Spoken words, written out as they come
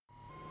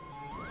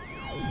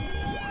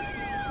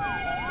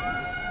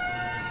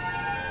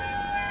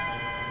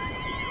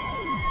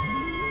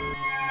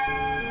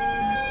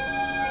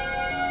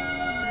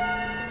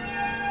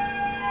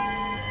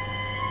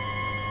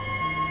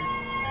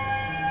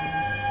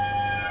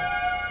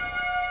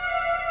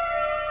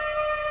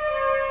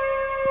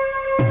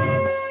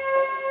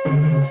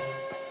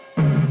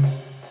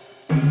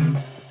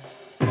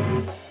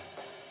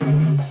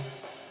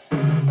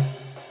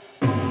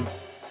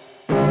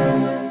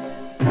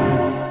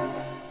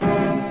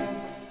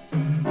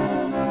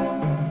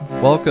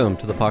Welcome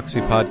to the Foxy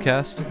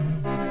Podcast,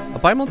 a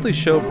bi-monthly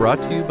show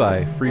brought to you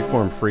by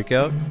Freeform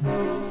Freakout.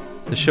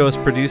 The show is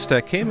produced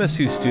at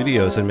KMSU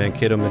Studios in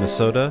Mankato,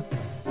 Minnesota.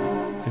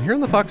 And here on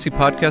the Foxy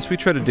Podcast, we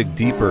try to dig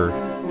deeper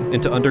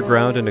into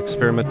underground and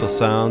experimental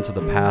sounds of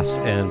the past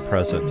and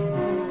present.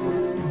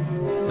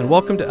 And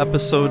welcome to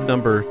episode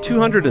number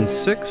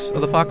 206 of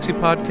the Foxy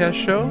Podcast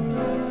show.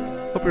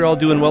 Hope you're all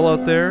doing well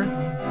out there,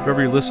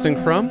 wherever you're listening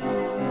from.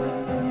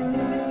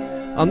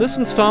 On this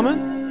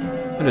installment,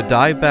 I'm going to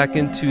dive back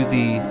into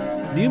the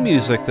new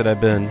music that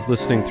I've been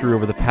listening through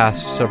over the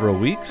past several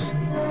weeks.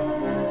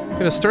 I'm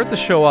going to start the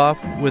show off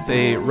with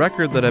a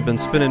record that I've been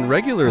spinning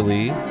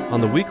regularly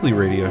on the weekly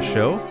radio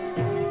show,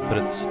 but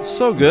it's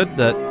so good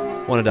that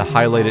I wanted to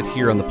highlight it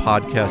here on the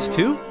podcast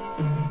too.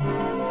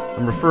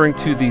 I'm referring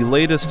to the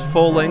latest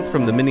full-length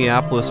from the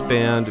Minneapolis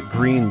band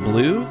Green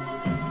Blue.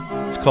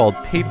 It's called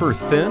Paper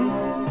Thin.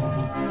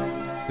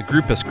 The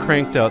group has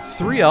cranked out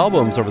 3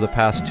 albums over the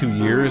past 2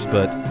 years,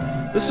 but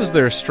this is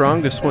their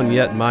strongest one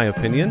yet, in my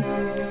opinion.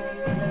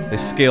 They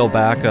scale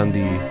back on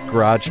the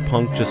garage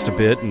punk just a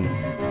bit and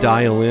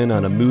dial in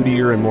on a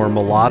moodier and more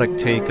melodic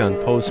take on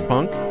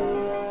post-punk.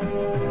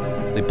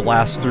 They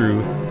blast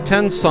through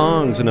 10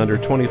 songs in under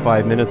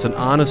 25 minutes, and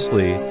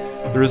honestly,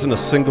 there isn't a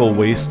single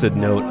wasted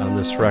note on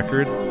this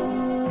record.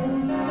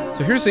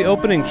 So here's the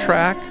opening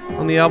track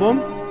on the album.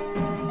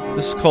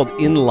 This is called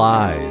In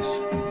Lies.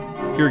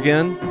 Here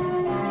again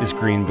is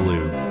Green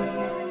Blue.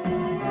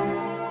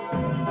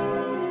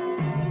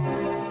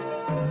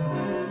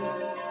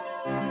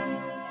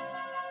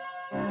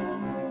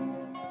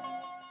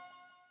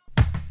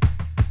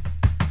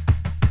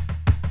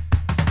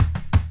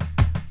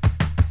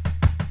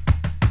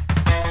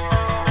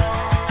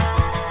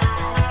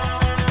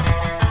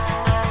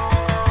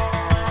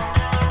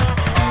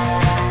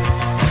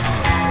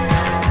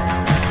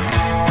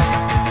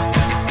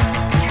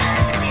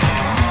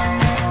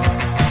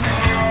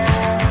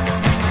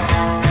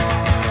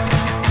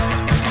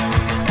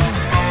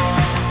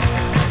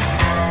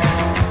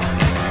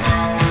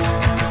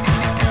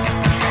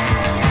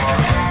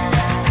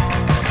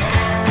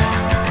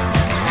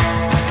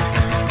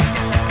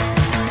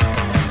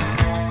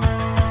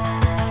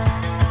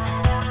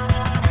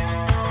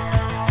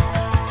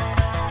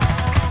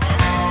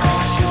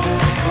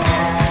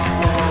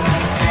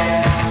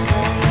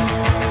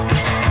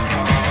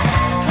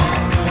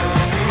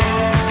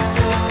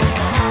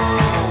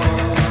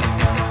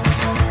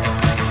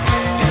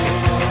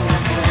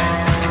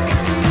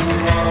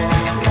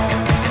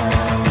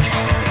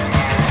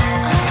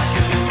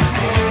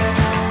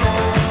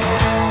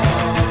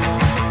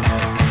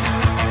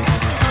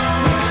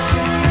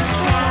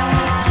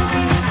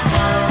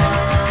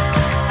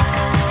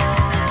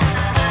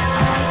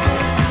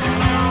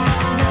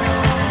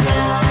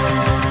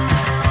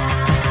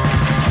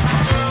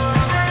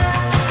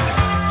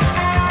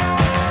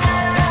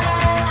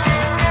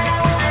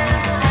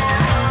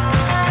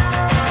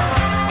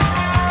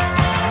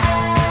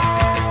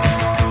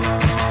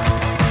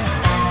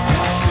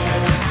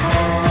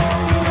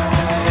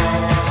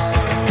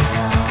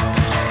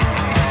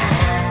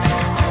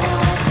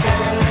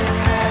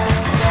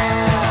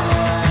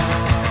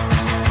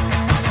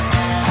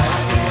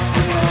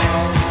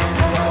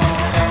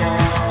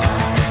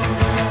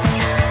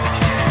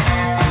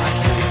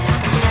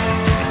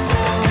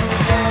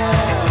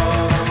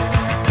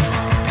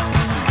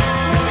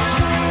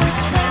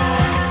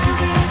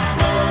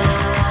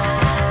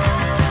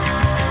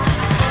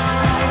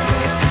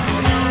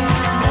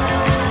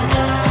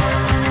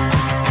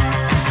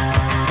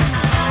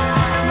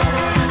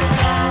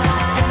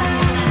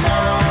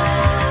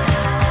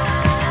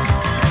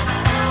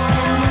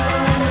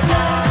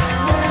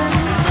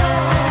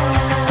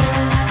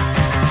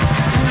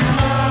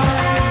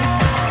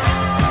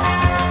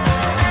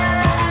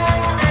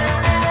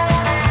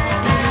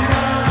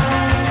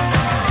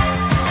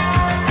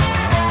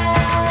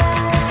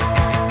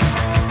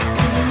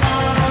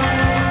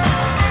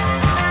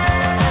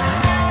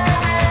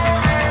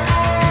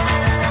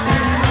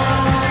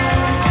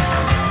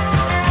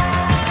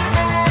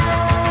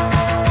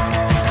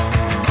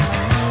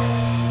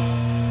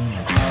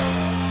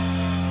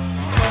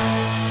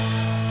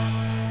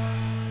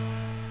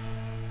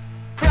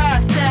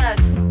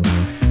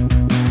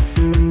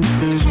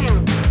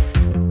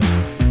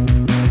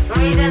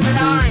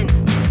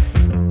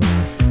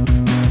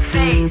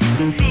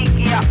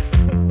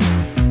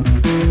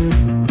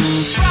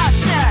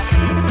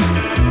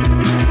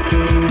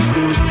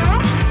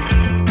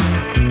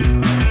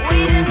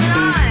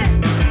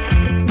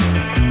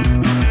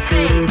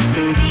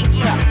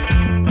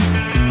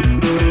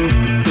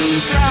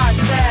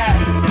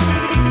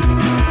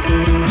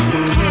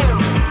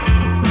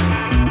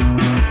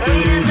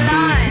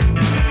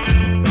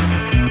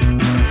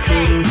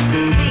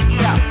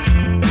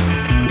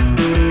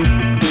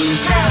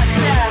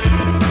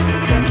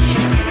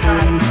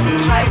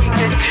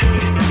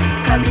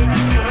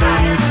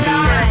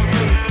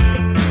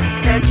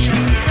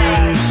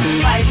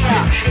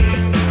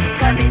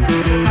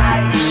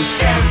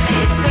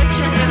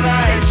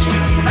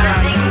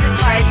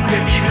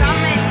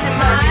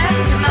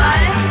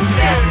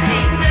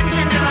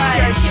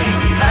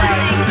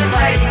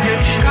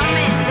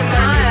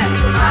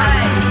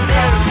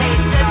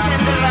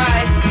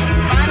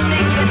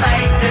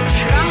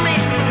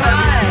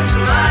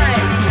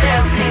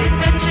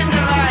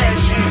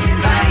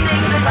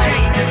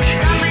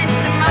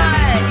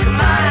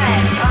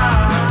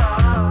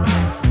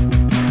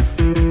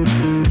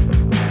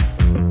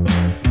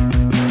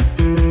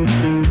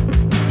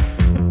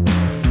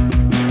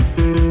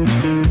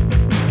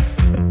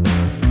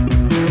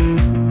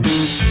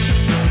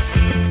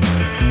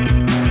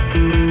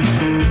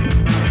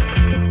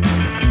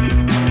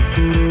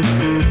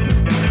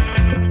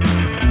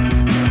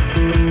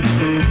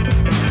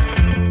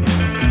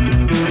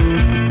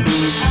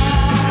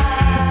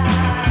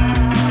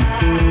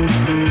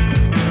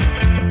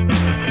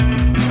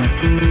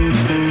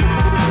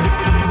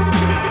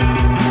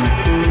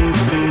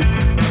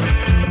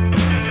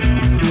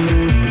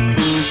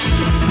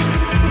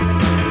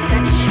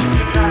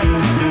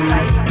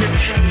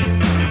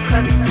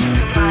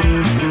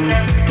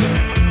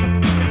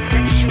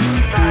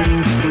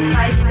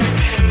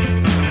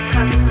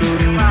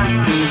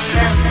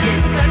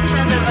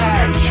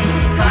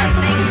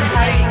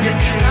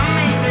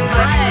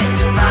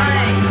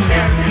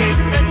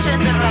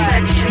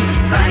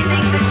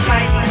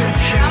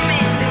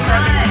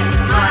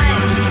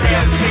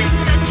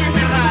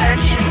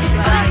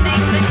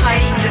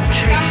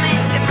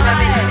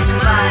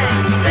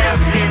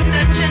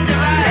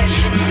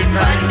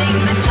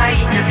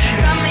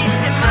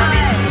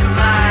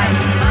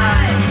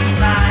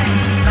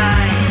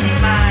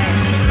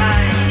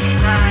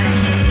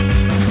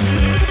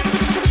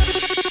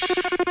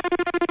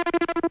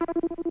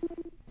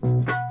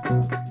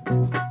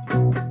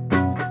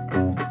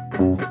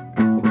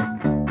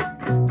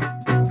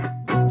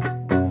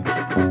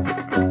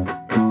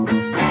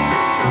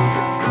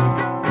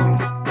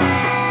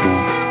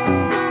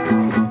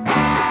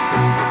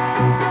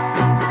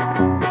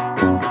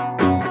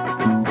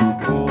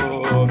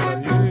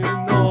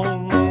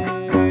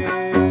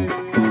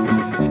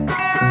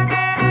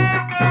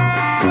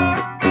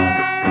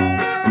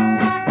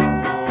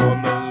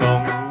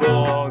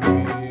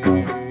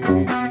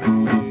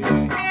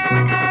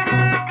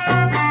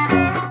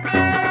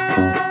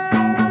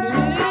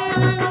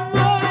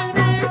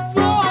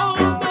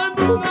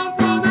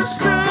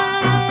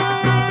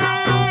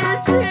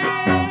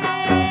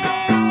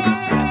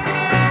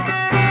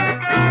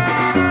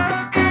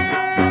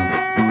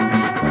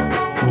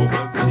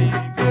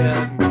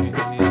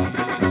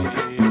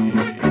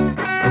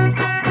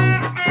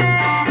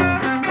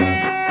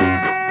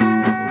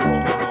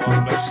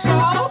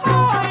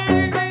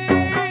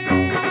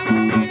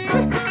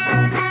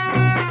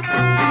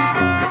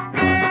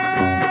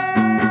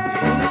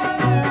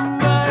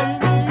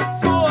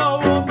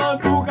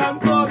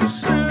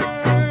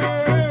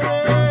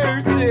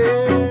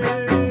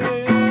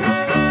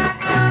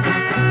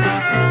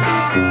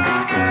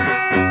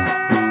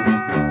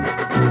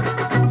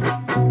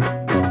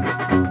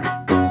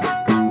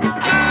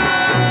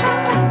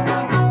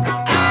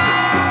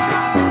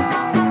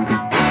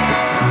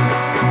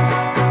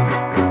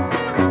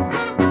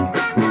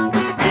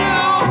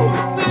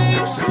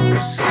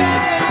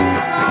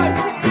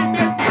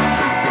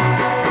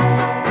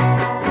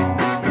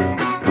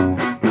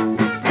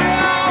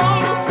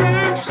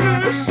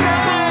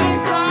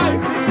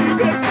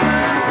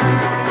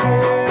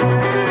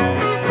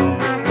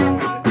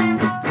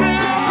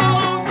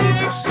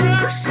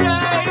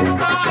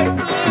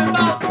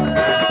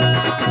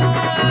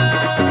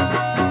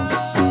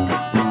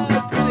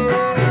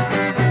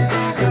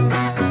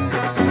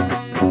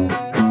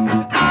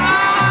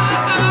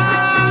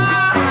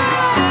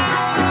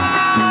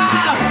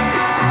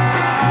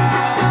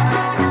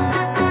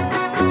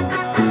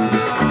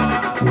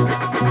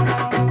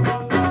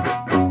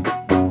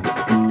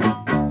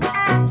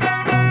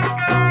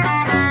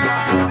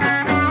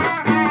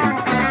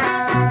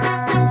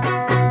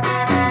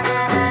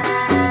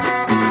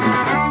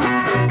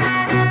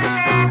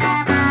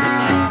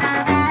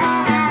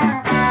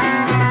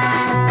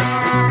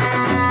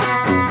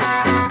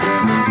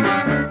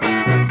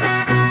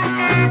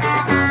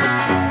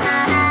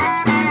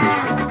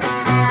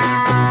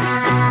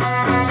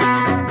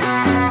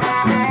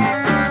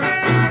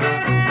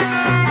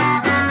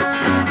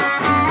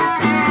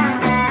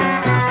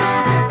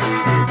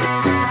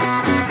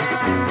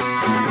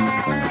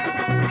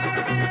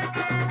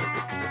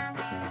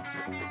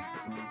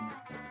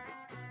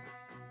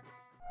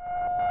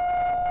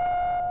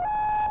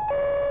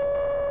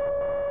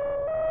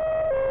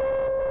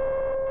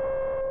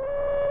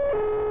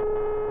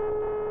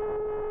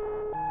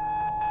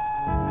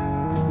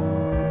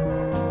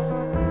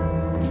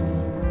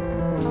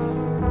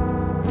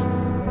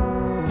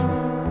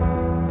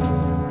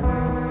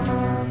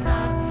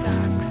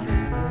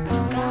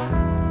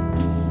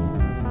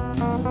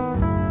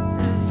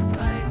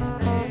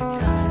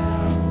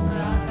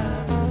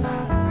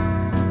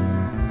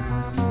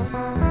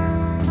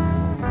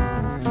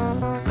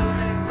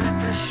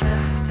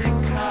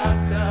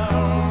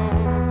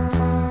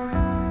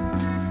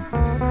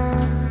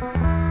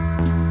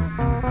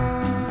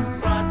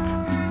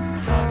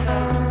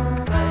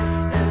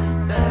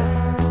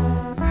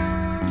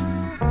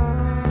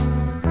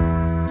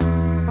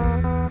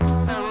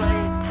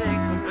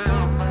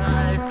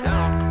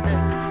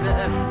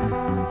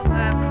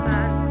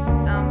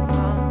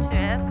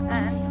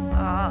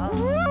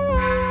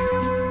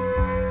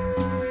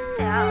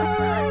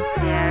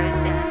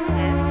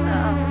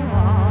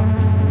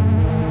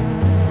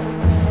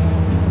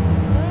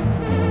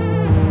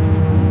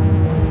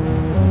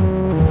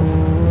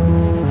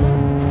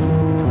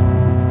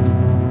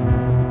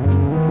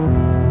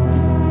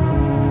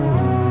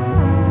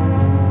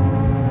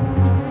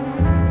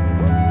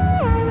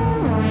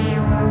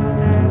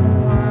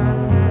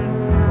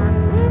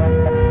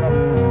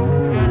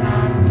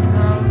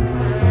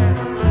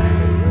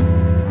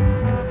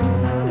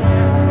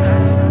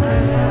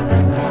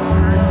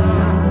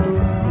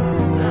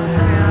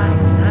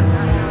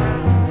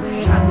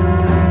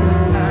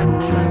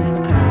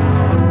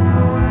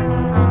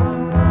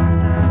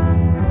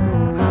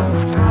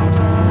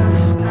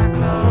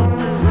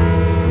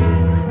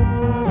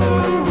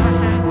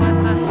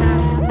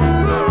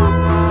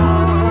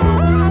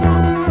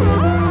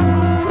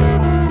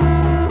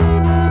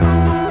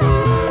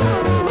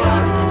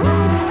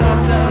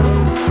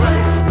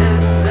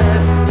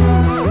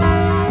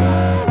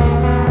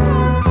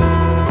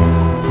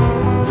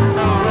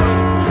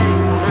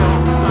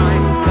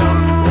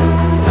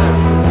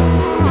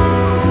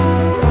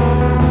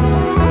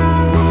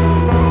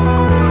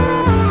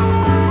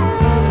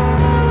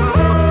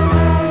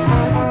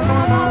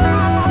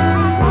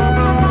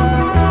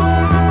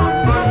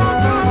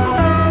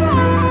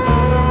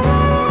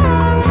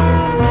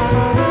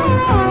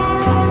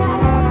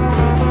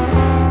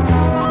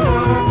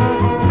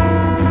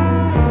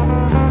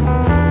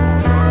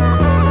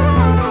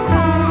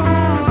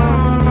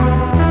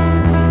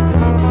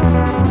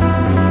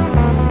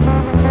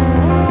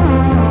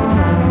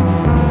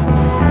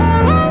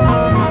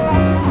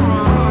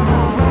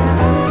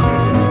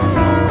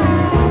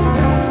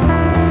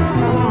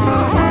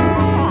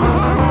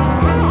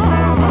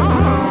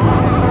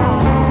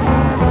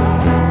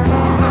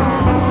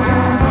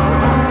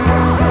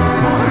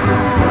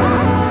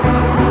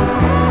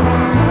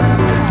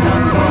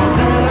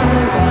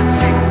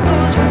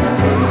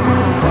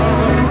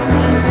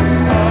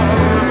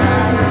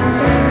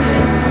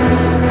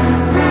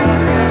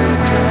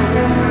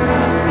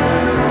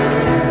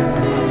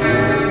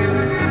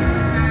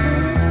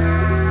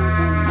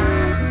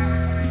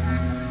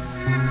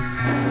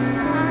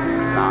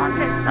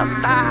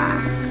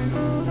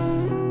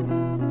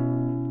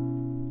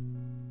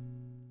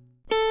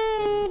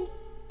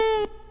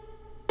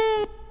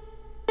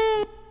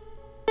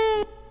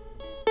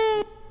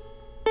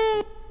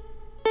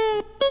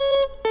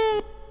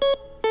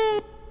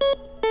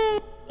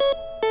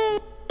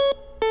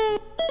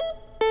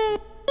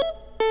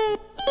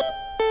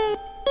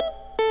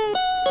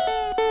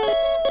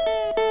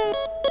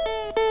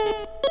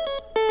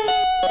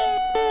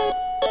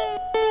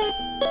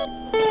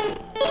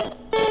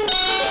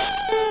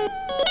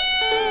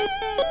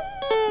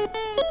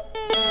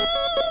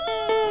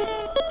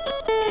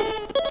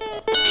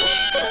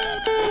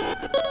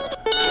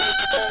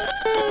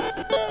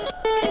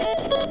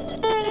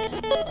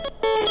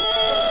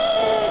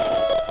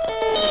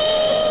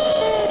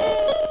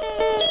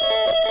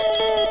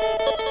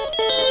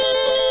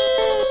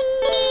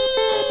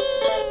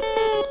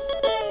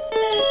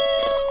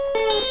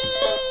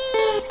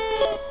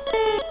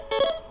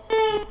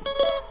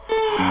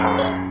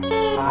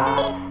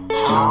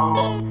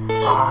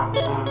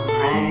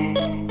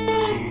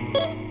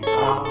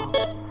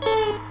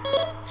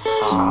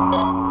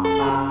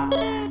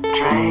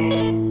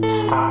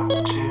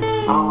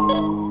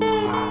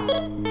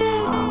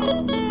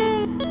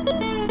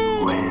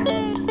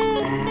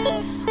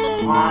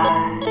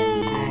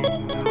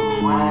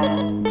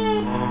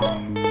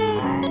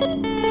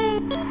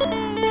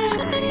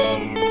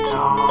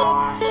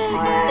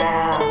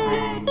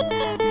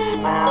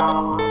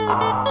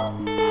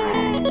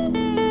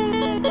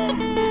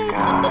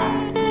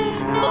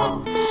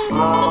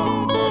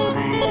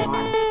 slowly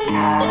with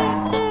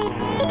cataracts.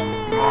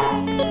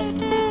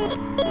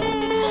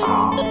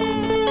 Salt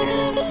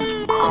is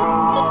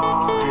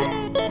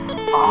crawling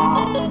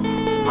off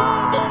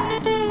my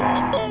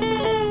back.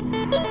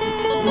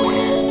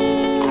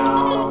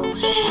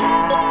 Windows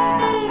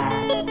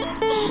shattered,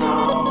 so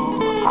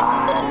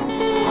I've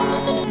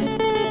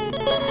heard.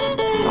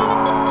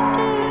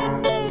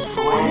 Sirens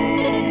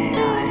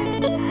wailing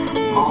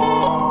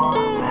more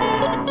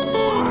than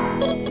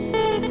words.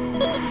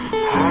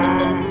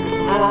 Heard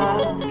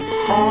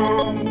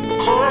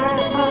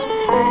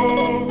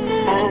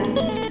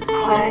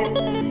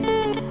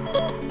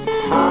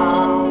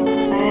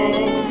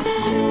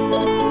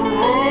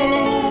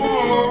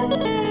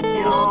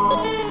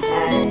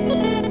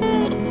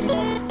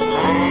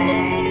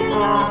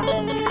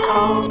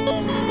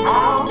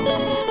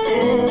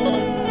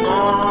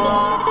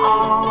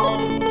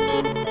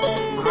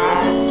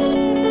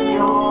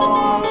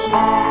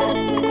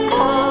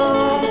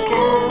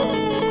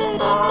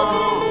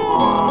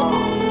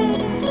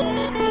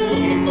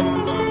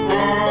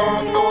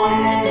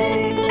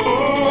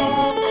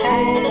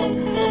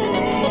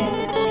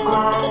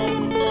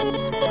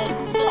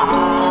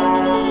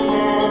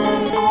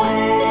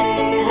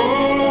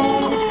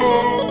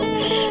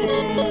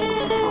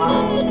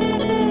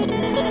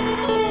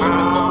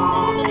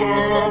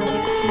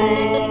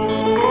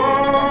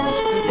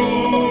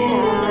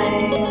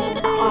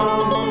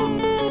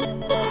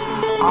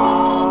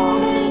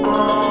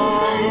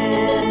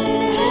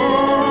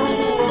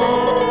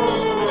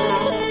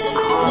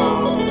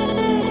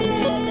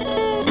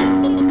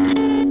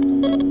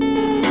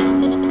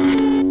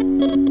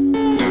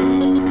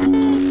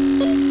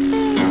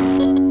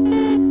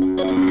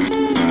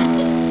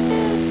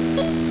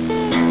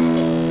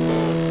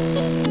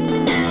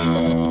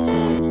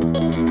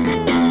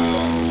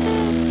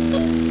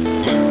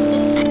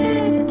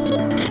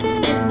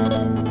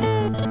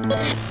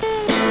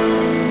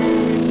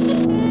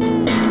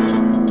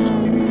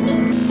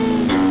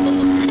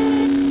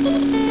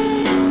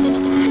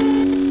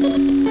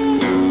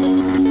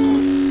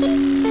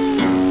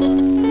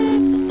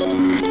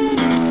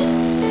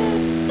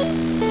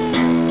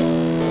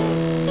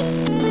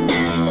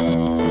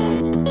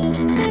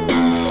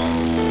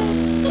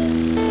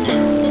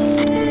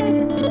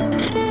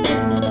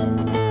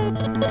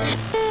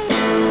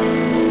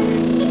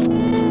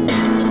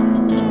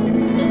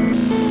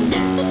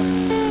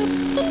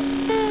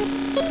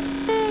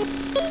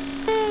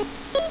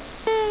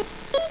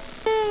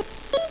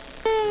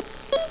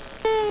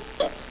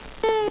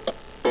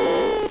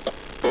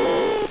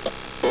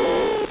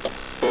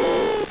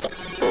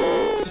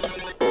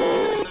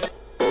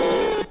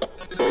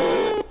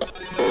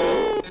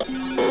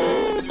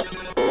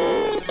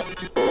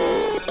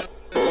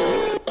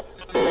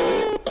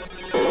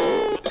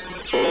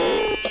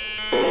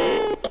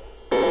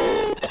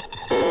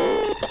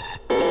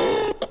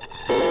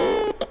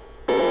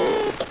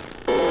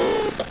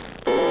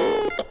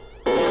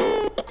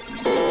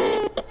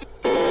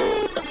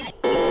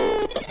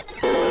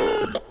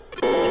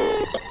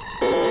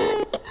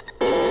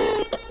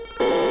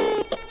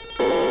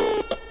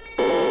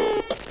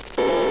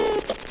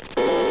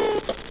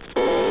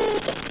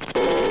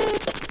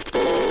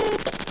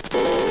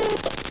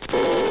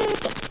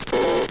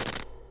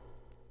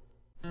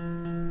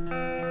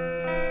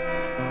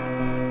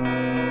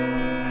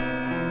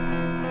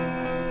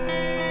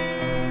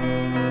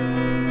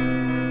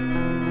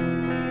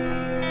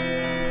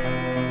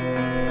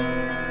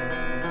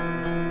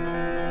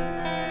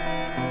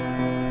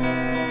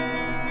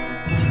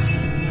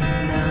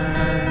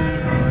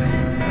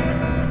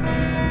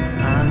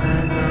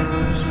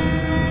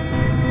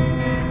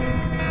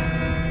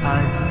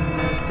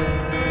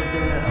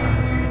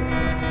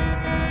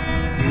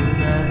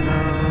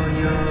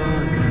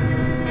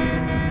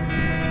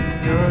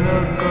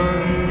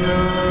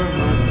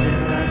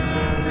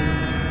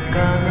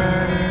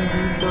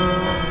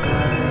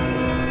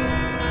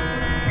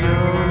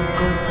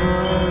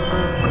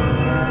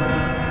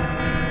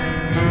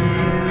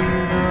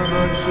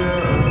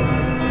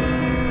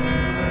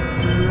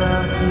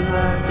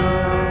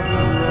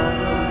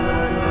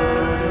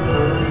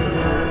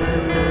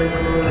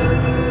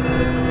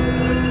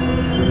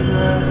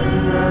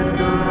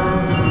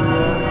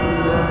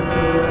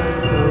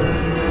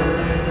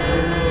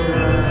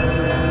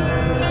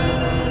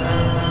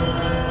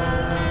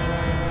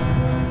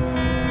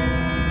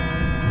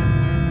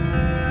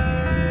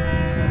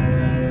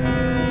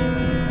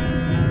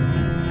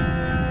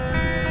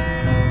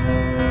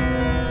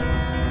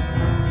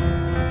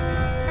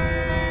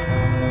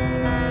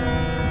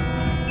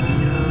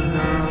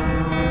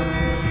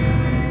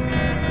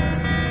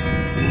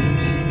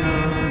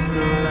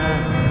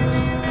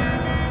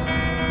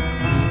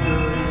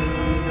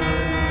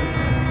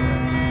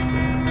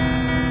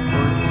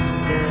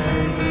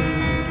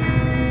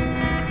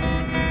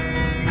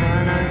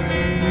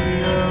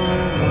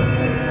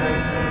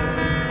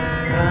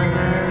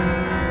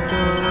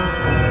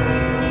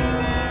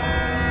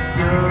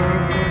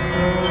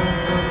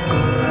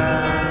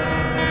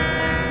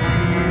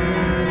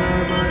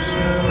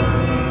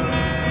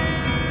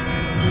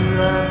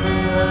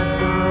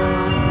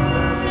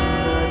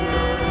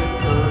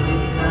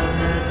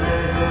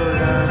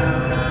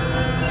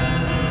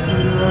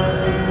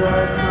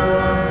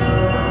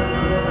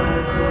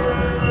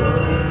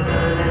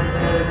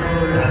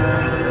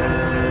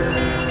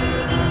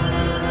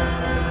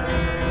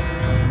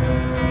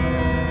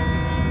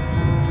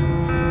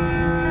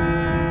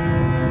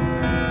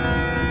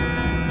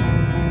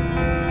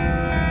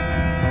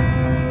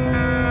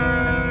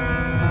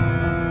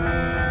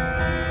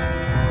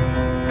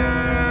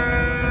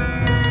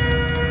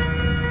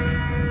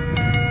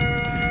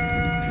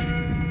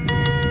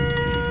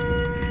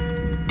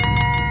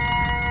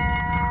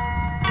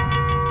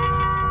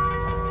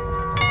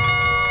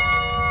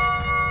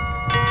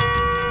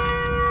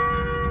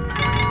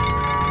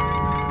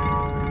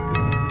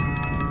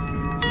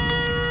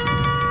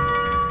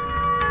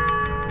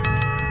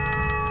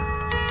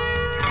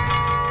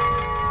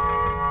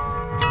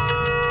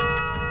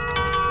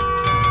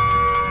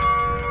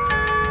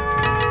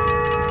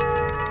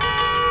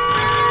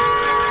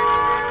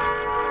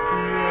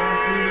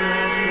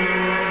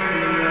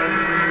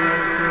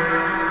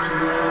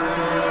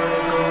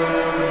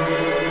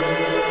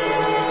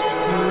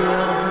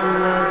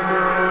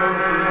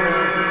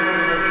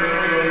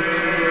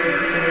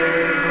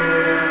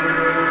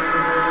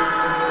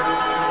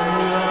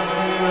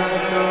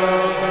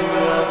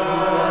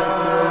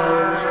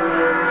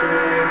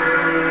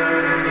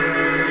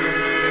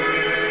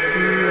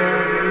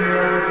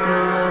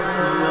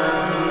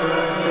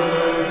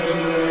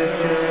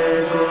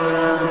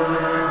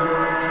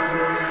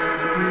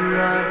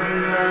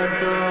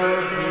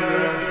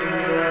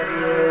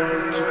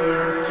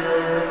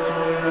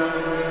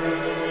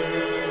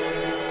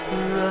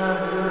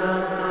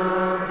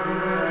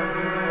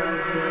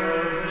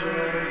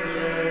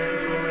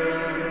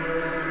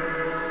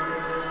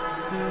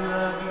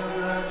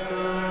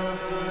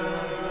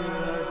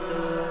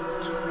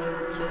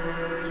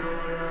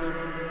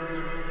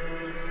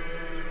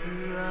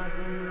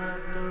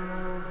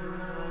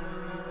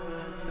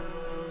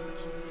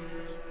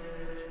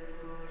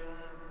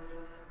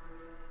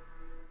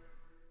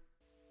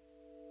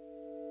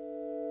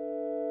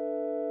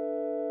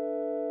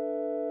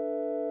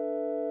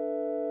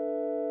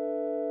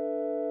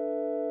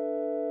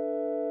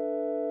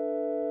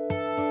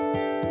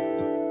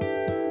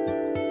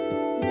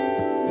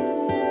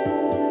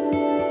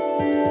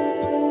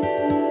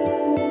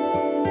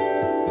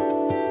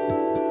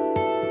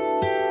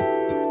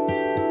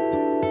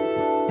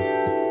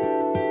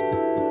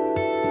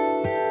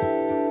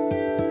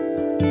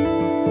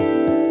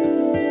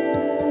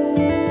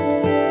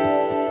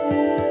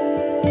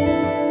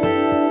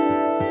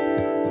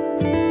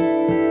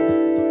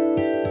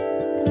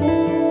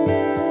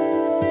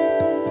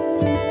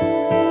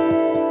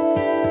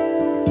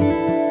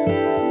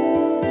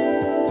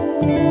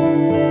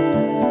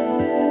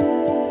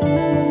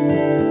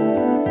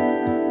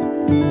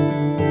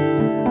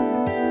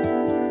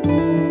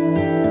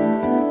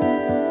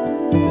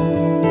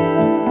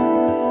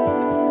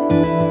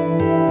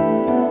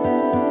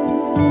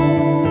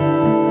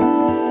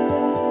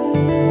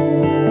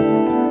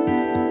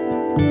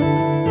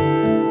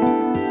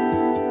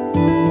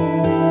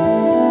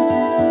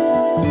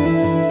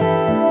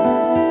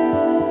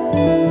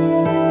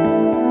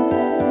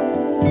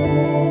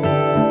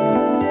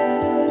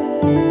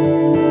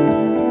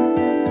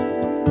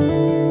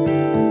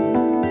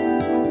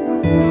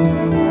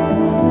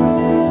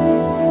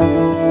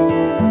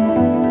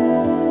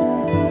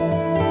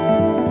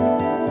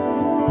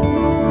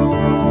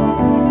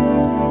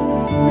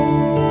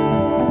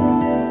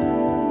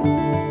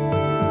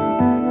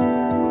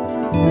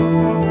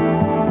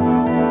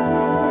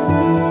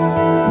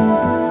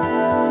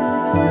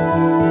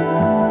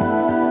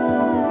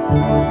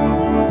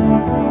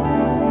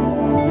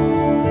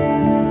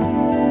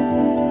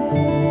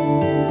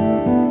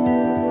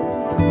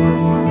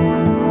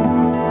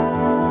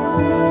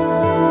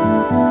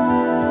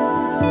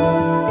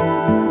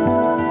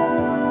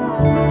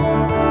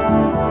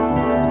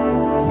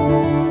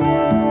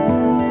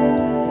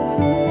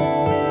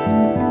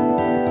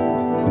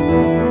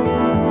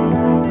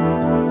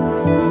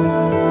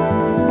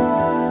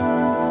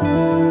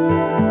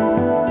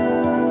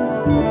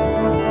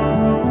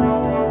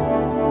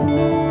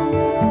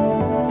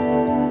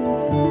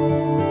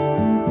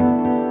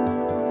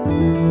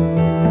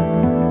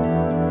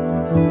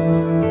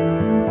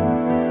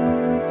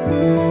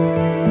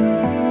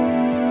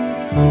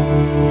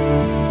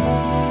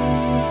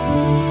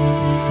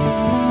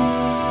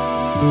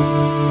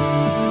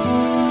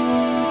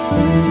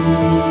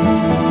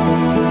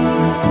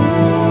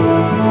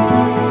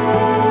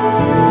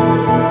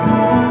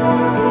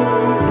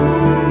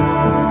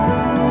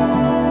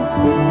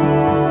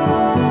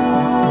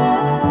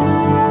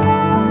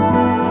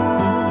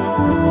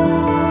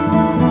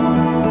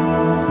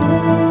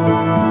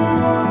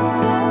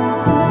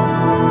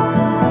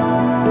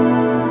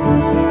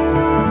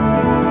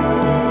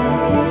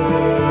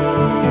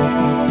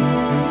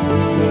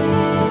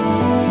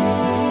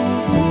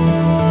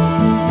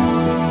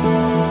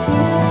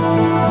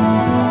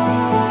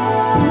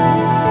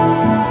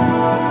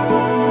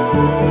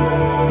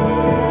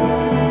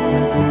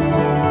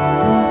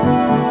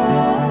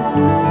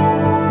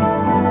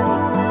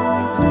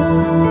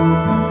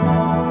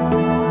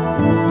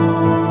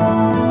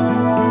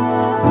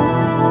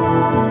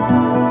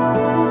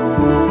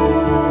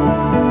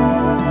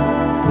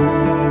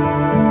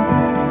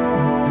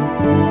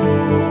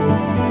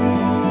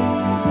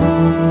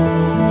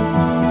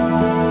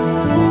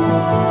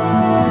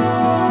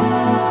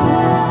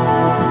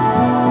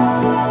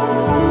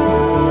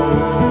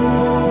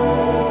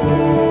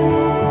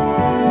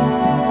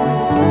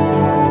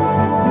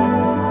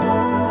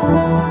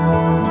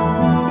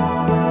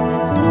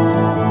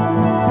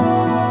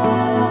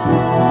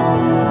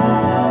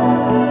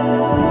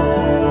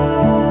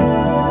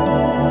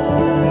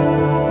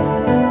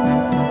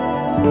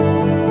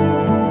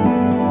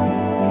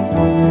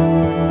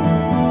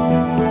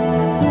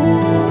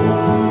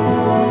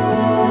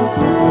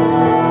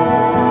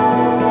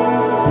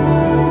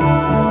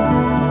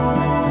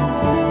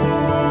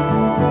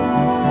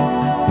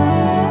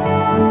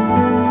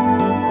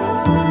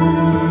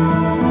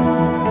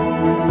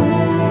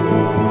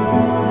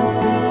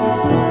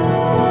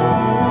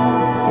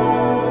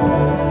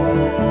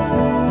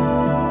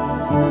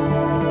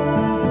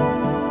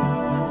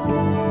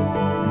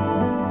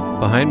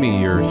Behind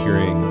me, you're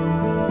hearing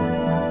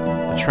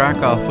a track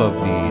off of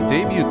the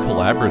debut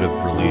collaborative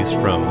release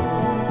from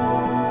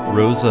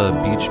Rosa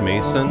Beach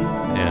Mason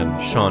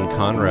and Sean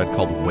Conrad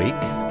called Wake.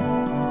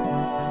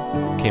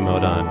 Came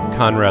out on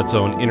Conrad's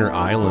own Inner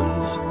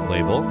Islands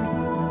label.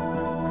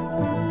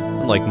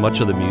 Unlike much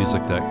of the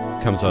music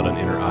that comes out on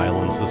Inner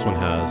Islands, this one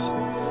has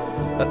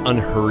that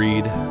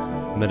unhurried,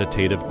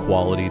 meditative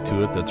quality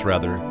to it that's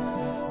rather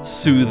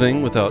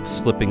soothing without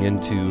slipping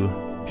into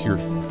pure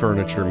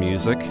furniture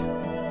music.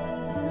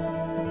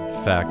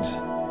 In fact,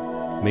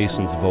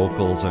 Mason's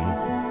vocals and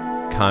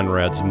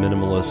Conrad's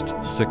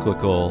minimalist,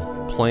 cyclical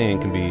playing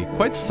can be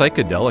quite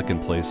psychedelic in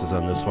places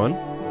on this one.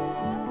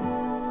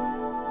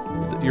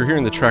 You're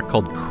hearing the track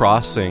called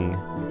Crossing,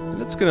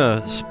 and it's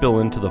going to spill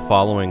into the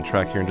following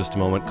track here in just a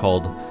moment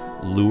called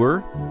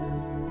Lure.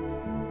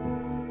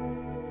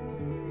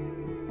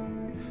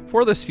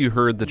 For this, you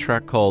heard the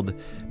track called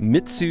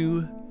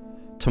Mitsu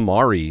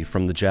Tamari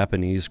from the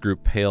Japanese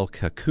group Pale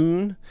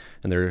Cocoon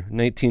and their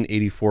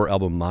 1984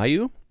 album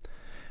Mayu.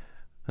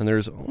 And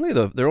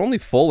their only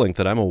full length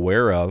that I'm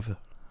aware of.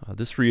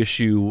 This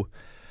reissue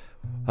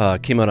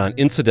came out on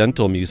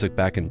Incidental Music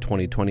back in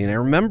 2020, and I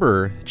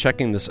remember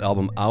checking this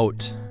album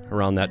out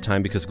around that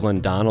time because Glenn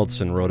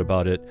Donaldson wrote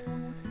about it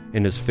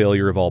in his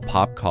Failure of All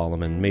Pop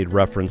column and made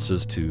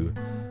references to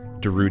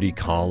Durruti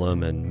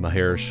Column and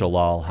Maher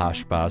Shalal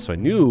Hashba, so I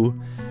knew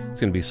it was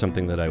going to be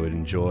something that I would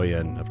enjoy,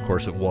 and of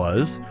course it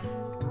was.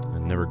 I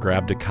never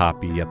grabbed a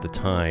copy at the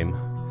time,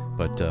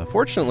 but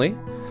fortunately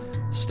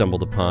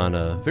stumbled upon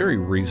a very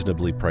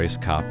reasonably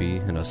priced copy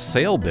in a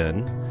sale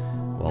bin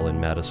while in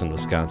Madison,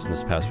 Wisconsin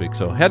this past week,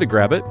 so I had to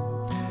grab it.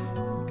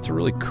 It's a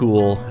really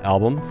cool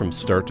album from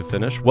start to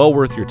finish. Well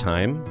worth your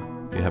time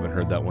if you haven't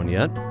heard that one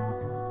yet.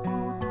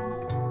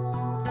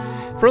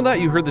 From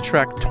that, you heard the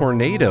track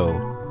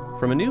Tornado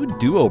from a new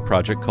duo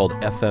project called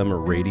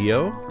FM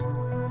Radio,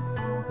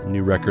 a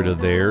new record of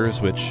theirs,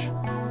 which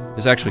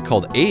is actually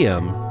called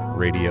AM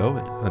Radio.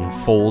 It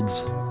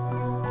unfolds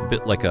a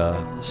bit like a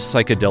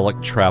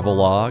psychedelic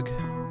travelogue.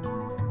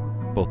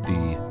 Both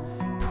the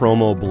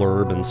promo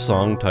blurb and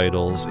song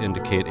titles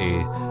indicate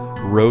a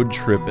road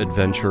trip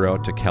adventure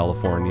out to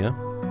California.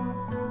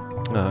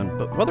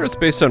 But whether it's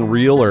based on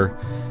real or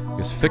I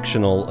guess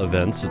fictional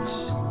events,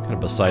 it's kind of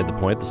beside the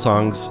point. The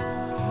songs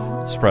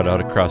spread out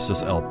across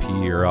this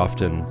LP are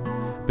often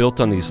built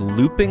on these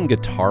looping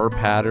guitar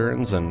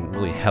patterns and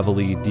really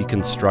heavily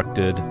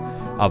deconstructed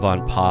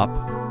avant-pop.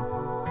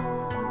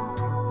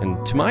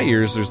 And to my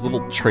ears, there's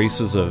little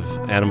traces of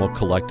Animal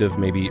Collective,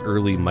 maybe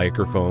early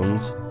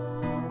microphones.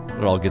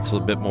 It all gets a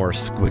little bit more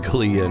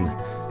squiggly and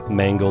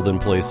mangled in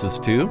places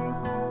too.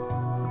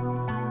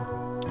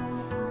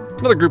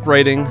 Another group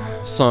writing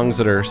songs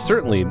that are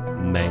certainly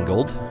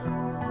mangled,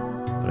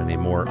 but in a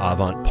more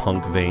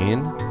avant-punk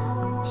vein,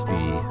 is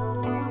the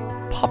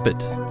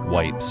Puppet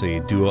Wipes, a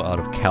duo out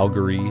of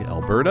Calgary,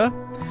 Alberta,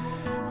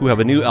 who have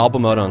a new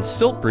album out on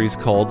Silt Breeze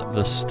called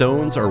The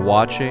Stones Are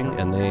Watching,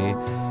 and they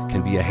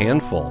can be a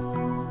handful.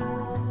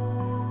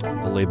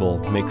 The label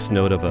makes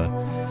note of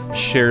a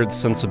shared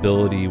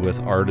sensibility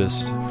with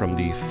artists from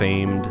the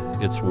famed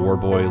It's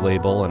Warboy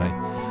label,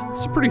 and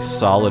it's a pretty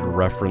solid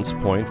reference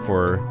point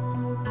for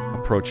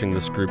approaching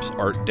this group's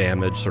Art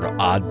Damage sort of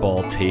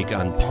oddball take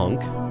on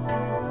punk.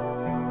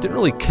 Didn't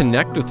really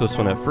connect with this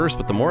one at first,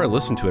 but the more I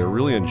listen to it, I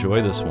really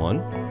enjoy this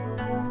one.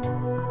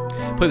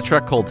 Play the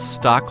track called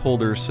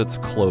Stockholder Sits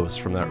Close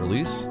from that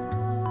release.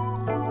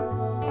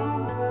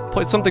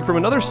 Played something from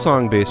another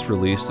song-based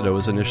release that I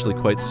was initially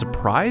quite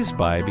surprised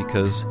by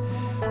because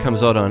it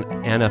comes out on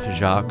Anef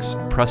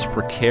Jacques' Press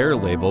Précaire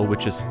label,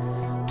 which is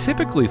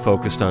typically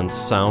focused on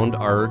sound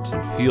art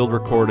and field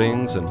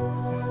recordings and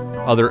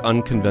other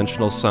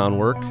unconventional sound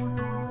work.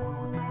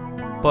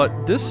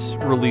 But this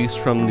release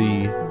from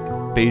the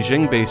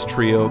Beijing-based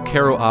trio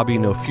Karo Abi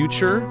No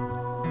Future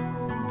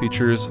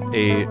features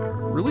a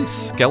really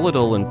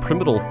skeletal and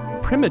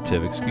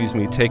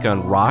primitive take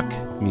on rock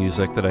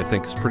music that I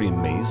think is pretty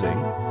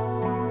amazing.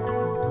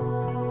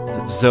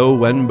 Zoe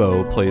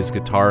Wenbo plays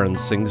guitar and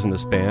sings in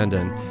this band,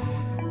 and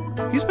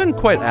he's been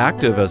quite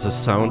active as a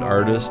sound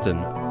artist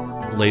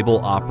and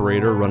label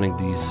operator running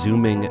the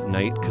Zooming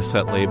Night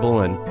cassette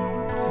label, and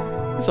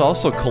he's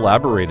also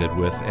collaborated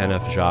with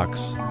Anef Jacques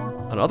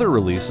on other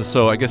releases,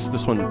 so I guess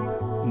this one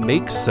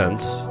makes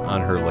sense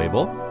on her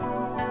label.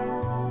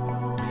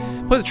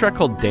 Play the track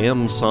called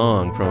Damn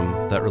Song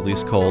from that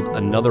release called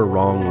Another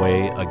Wrong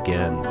Way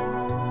Again.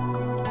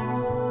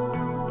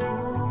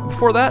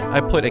 Before that, I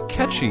played a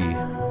catchy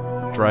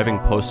driving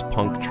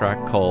post-punk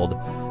track called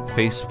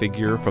Face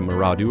Figure from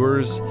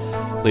Maraudeurs'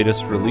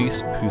 latest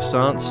release,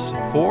 Puissance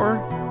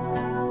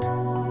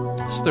 4.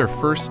 This is their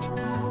first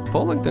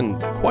full-length in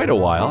quite a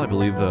while. I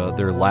believe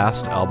their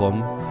last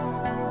album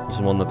was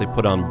the one that they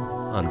put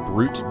on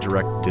Brute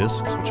Direct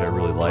Discs, which I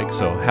really like.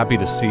 So happy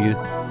to see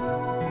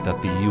that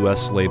the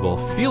US label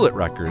Feel It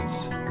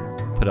Records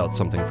put out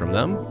something from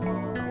them.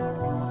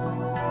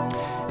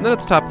 And then at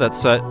the top of that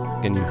set,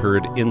 again, you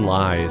heard In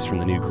Lies from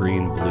the new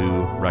Green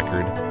Blue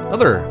record.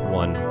 Another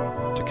one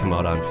to come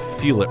out on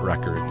Feel It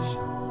Records.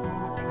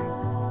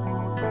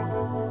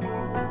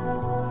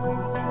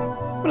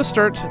 I'm going to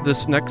start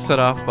this next set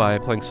off by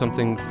playing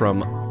something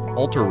from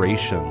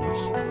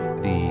Alterations,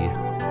 the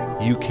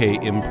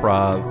UK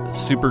improv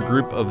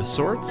supergroup of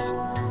sorts,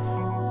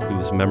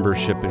 whose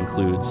membership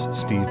includes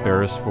Steve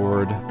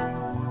Beresford,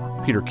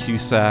 Peter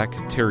Cusack,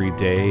 Terry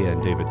Day,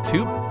 and David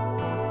Toop.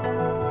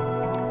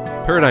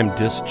 Paradigm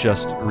Disc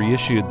just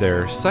reissued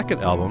their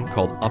second album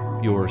called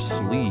Up Your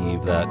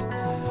Sleeve that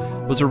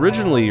was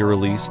originally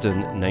released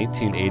in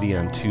 1980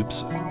 on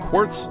Toop's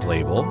Quartz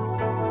label,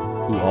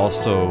 who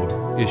also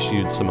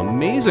issued some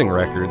amazing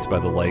records by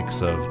the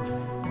likes of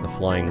The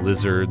Flying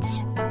Lizards,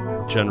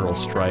 General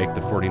Strike,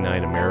 The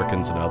 49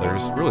 Americans, and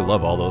others. Really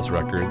love all those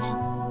records.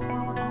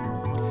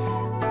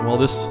 While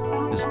this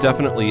is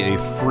definitely a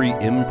free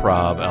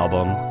improv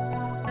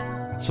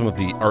album, some of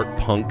the art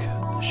punk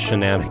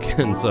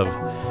shenanigans of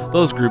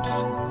those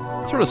groups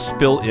sort of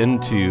spill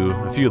into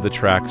a few of the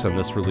tracks on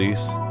this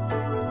release.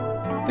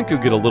 I think you'll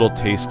get a little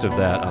taste of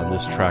that on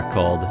this track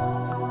called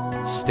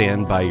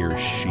Stand By Your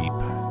Sheep.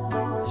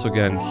 So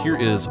again, here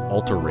is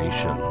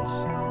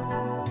Alterations.